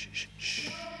 Shh.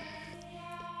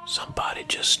 Somebody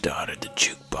just started the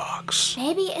jukebox.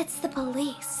 Maybe it's the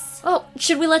police. Oh,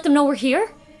 should we let them know we're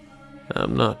here?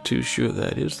 I'm not too sure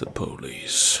that is the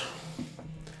police.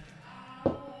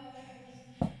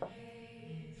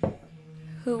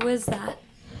 Who is that?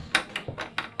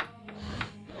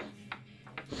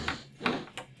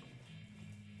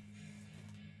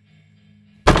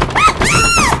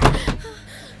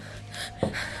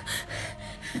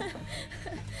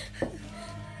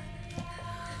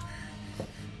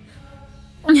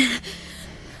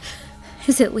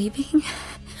 Is it leaving?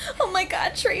 Oh my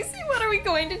God, Tracy, what are we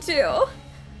going to do?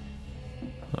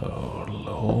 Oh,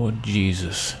 Lord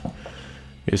Jesus.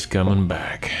 It's coming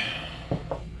back.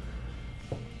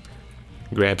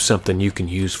 Grab something you can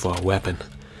use for a weapon.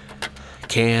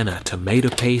 Can, a tomato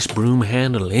paste, broom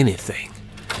handle, anything.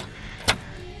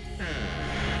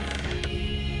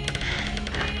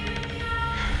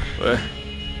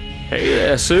 Hey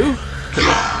there, Sue.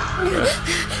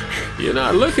 You're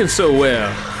not looking so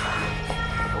well.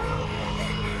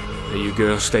 You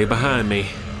girls stay behind me.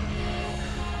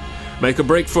 Make a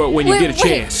break for it when you get a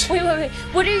chance. Wait.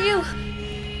 What are you?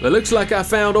 It looks like I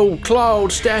found old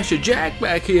Claude's stash of Jack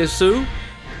back here, Sue.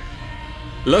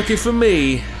 Lucky for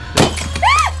me.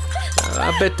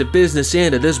 I bet the business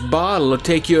end of this bottle will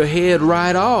take your head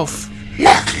right off. Oh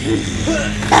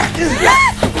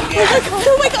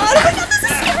my God, this is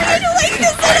scary. I don't like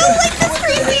this,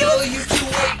 Tracy. You two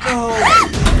wait, no.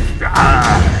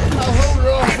 I'll hold her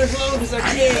off as long as I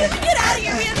can. Get out of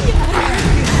here, man.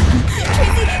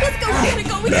 Tracy, let's go.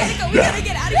 We gotta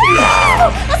get out of here.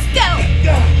 Let's go.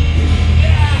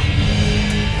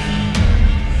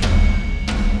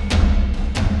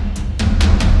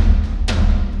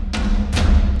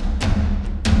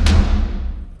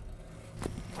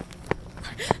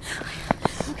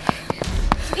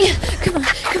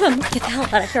 Come on, get the hell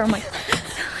out of here. Oh my God.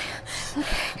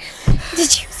 Okay.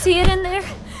 Did you see it in there?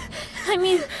 I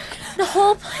mean, the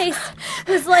whole place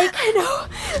was like... I know.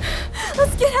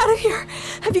 Let's get out of here.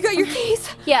 Have you got your keys?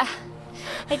 Yeah.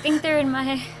 I think they're in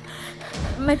my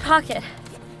pocket.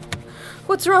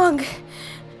 What's wrong?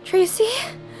 Tracy?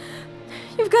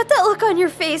 You've got that look on your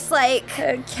face like...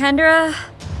 Kendra,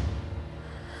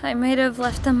 I might have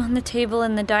left them on the table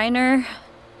in the diner.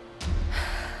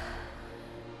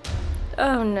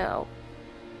 Oh no.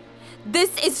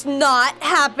 This is not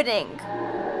happening.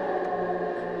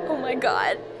 Oh my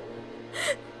God.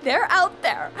 They're out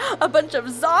there. A bunch of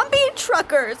zombie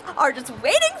truckers are just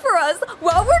waiting for us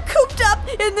while we're cooped up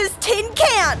in this tin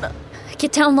can.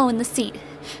 Get down low in the seat.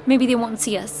 Maybe they won't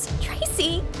see us.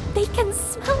 Tracy, they can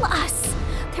smell us.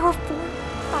 There are 4,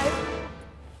 5...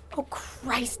 Oh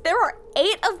Christ, there are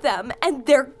 8 of them and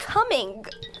they're coming.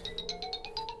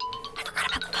 I forgot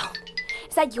about the phone.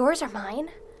 Is that yours or mine?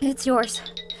 It's yours.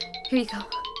 Here you go.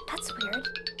 That's weird.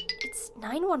 It's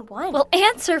 911. Well,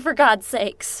 answer for God's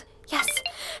sakes. Yes.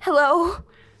 Hello?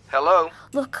 Hello?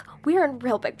 Look, we're in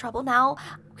real big trouble now.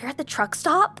 We're at the truck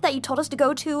stop that you told us to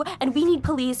go to, and we need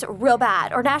police real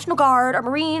bad, or National Guard, or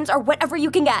Marines, or whatever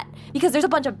you can get, because there's a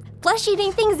bunch of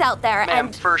flesh-eating things out there,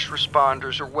 Ma'am, first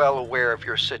responders are well aware of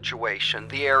your situation.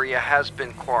 The area has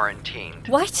been quarantined.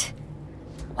 What?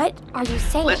 What are you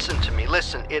saying? Listen to me,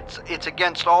 listen. It's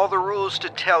against all the rules to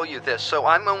tell you this, so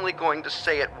I'm only going to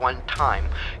say it one time.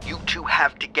 You two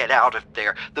have to get out of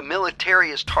there. The military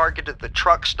has targeted the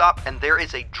truck stop, and there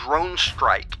is a drone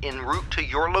strike en route to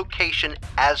your location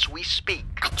as we speak.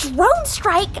 A drone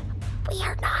strike? We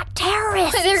are not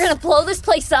terrorists. They're gonna blow this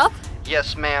place up?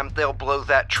 Yes, ma'am, they'll blow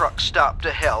that truck stop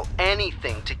to hell.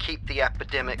 Anything to keep the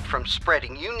epidemic from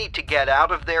spreading. You need to get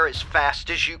out of there as fast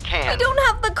as you can. I don't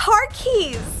have the car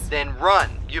keys. Then run.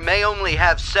 You may only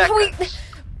have seconds.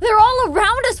 They're all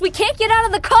around us. We can't get out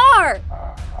of the car.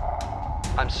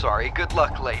 I'm sorry. Good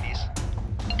luck, ladies.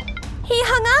 He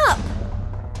hung up.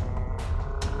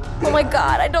 Oh my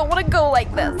god, I don't want to go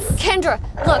like this. Kendra,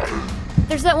 look.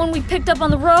 There's that one we picked up on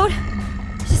the road.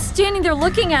 Just standing there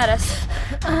looking at us.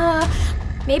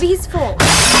 Maybe he's full. Let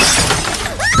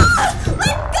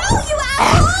go, you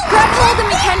asshole! Grab hold of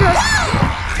me, Kendra.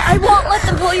 I won't let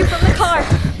them pull you from the car.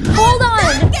 Hold on.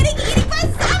 I'm getting eaten by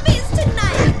zombies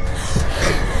tonight.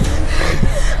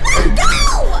 Let go!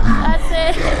 That's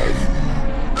it.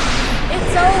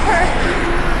 It's over.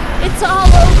 It's all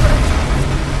over.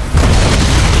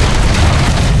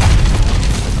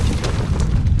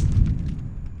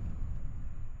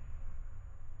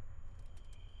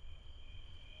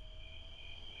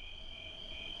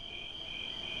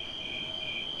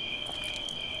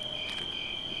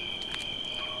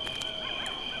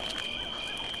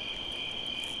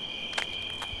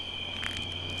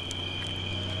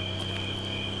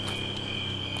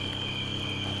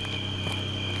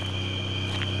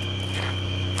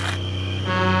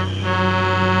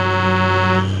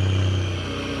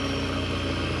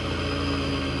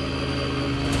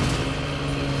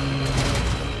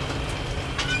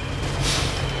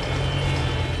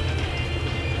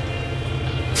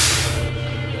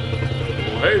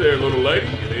 Hey there, little lady.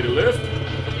 You need a lift?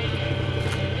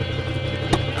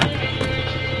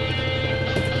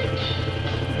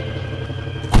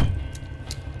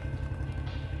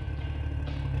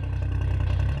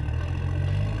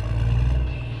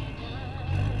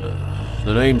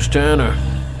 The name's Tanner.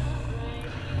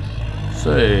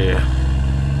 Say,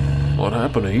 what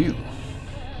happened to you?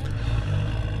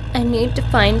 I need to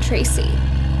find Tracy.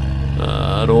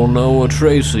 I don't know a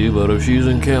Tracy, but if she's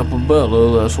in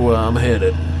Campobello, that's where I'm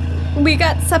headed. We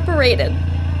got separated.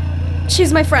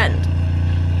 She's my friend.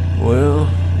 Well,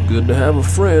 good to have a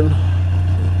friend,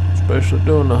 especially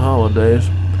during the holidays.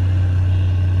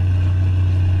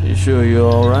 You sure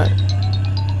you're alright?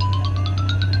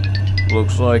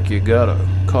 Looks like you got a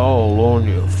call on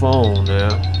your phone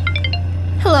now.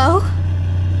 Hello?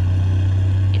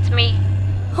 It's me.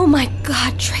 Oh my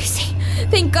god, Tracy.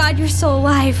 Thank God you're still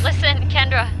alive. Listen,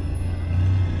 Kendra.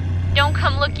 Don't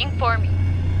come looking for me,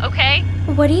 okay?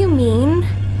 What do you mean?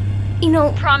 You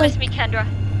know, promise me, Kendra.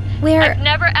 Where? I've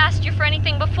never asked you for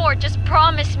anything before. Just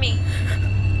promise me.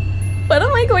 What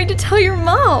am I going to tell your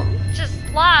mom? Just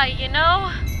lie, you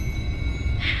know?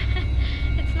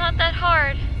 It's not that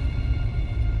hard.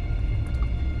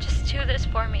 Just do this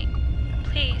for me.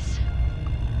 Please.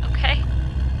 Okay?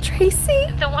 Tracy?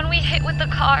 The one we hit with the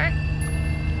car.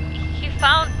 He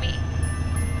found me.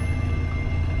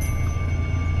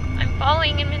 I'm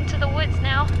following him into the woods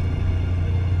now.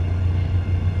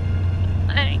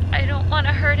 I don't want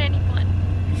to hurt anyone.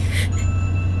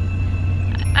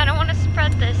 I don't want to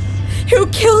spread this. He'll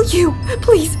kill you!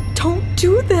 Please, don't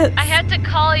do this! I had to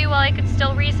call you while I could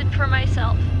still reason for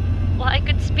myself. While I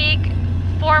could speak,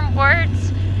 form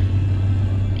words.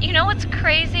 You know what's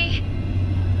crazy?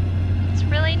 It's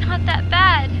really not that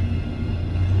bad.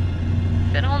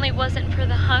 If it only wasn't for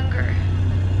the hunger.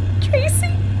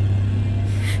 Tracy?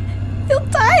 You'll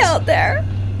die out there.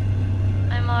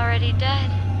 I'm already dead.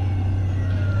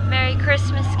 Merry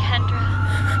Christmas, Kendra.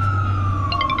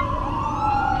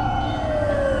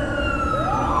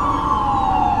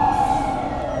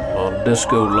 A lot of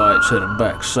disco lights headed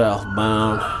back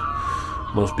southbound.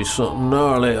 Must be something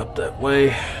gnarly up that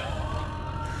way.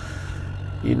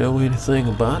 You know anything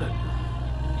about it?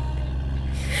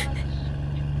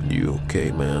 You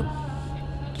okay, ma'am?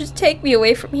 Just take me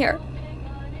away from here.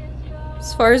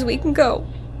 As far as we can go.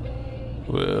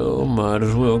 Well, might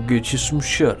as well get you some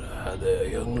shut-eye there,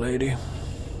 young lady.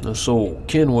 This old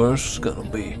Kenworth's gonna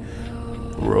be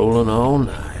rolling all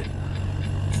night.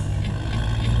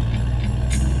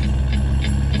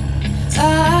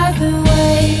 I've been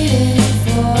waiting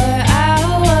for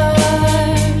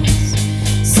hours,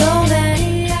 so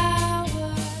many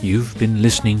hours. You've been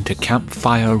listening to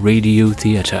Campfire Radio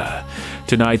Theatre.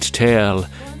 Tonight's tale,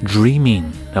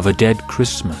 Dreaming of a Dead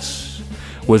Christmas,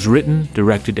 was written,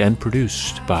 directed, and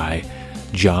produced by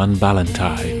John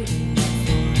Ballantyne.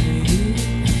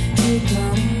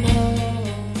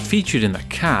 Featured in the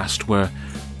cast were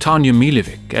Tanya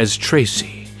Milovic as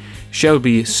Tracy,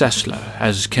 Shelby Sessler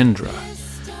as Kendra,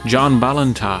 John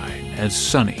Ballantyne as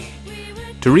Sonny,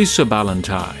 Teresa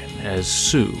Ballantyne as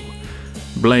Sue,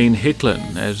 Blaine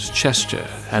Hicklin as Chester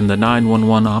and the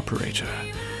 911 operator,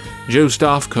 Joe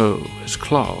Stofko as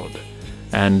Claude,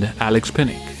 and Alex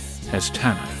Pinnock as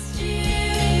Tanner.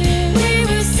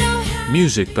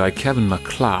 Music by Kevin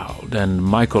MacLeod and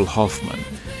Michael Hoffman.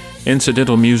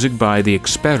 Incidental music by The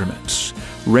Experiments,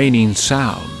 Raining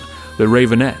Sound, The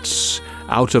Ravenettes,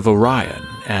 Out of Orion,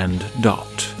 and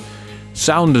Dot.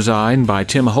 Sound design by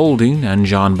Tim Holding and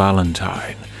John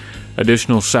Ballantyne.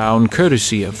 Additional sound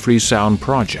courtesy of Free Sound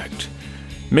Project.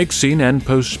 Mixing and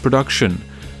post-production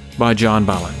by John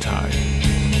Ballantyne.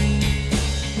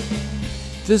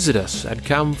 Visit us at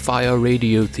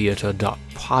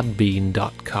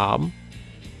campfireradiotheater.podbean.com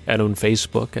and on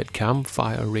Facebook at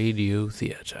Campfire Radio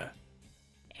Theater.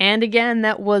 And again,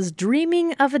 that was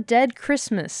Dreaming of a Dead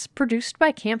Christmas, produced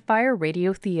by Campfire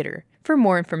Radio Theater. For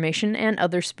more information and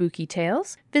other spooky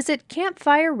tales, visit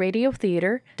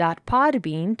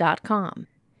campfireradiotheater.podbean.com.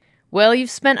 Well, you've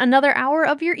spent another hour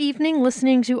of your evening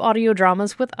listening to audio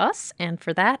dramas with us, and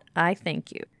for that, I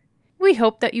thank you. We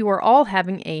hope that you are all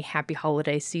having a happy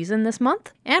holiday season this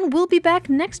month, and we'll be back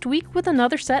next week with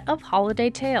another set of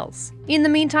holiday tales. In the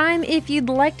meantime, if you'd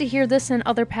like to hear this and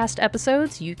other past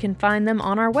episodes, you can find them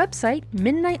on our website,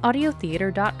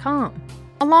 midnightaudiotheater.com,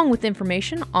 along with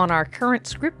information on our current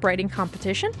script writing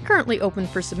competition, currently open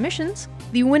for submissions.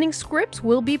 The winning scripts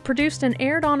will be produced and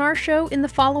aired on our show in the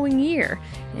following year,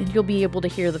 and you'll be able to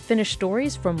hear the finished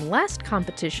stories from last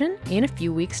competition in a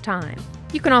few weeks' time.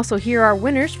 You can also hear our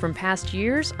winners from past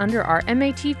years under our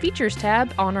MAT Features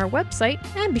tab on our website,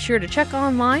 and be sure to check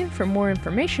online for more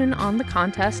information on the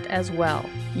contest as well.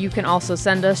 You can also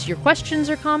send us your questions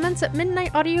or comments at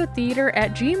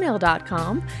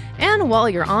midnightaudiotheater@gmail.com, and while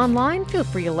you're online, feel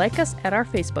free to like us at our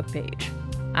Facebook page.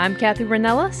 I'm Kathy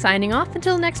Ranella, signing off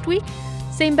until next week.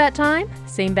 Same bat time,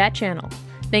 same bat channel.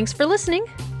 Thanks for listening.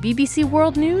 BBC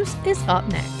World News is up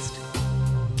next.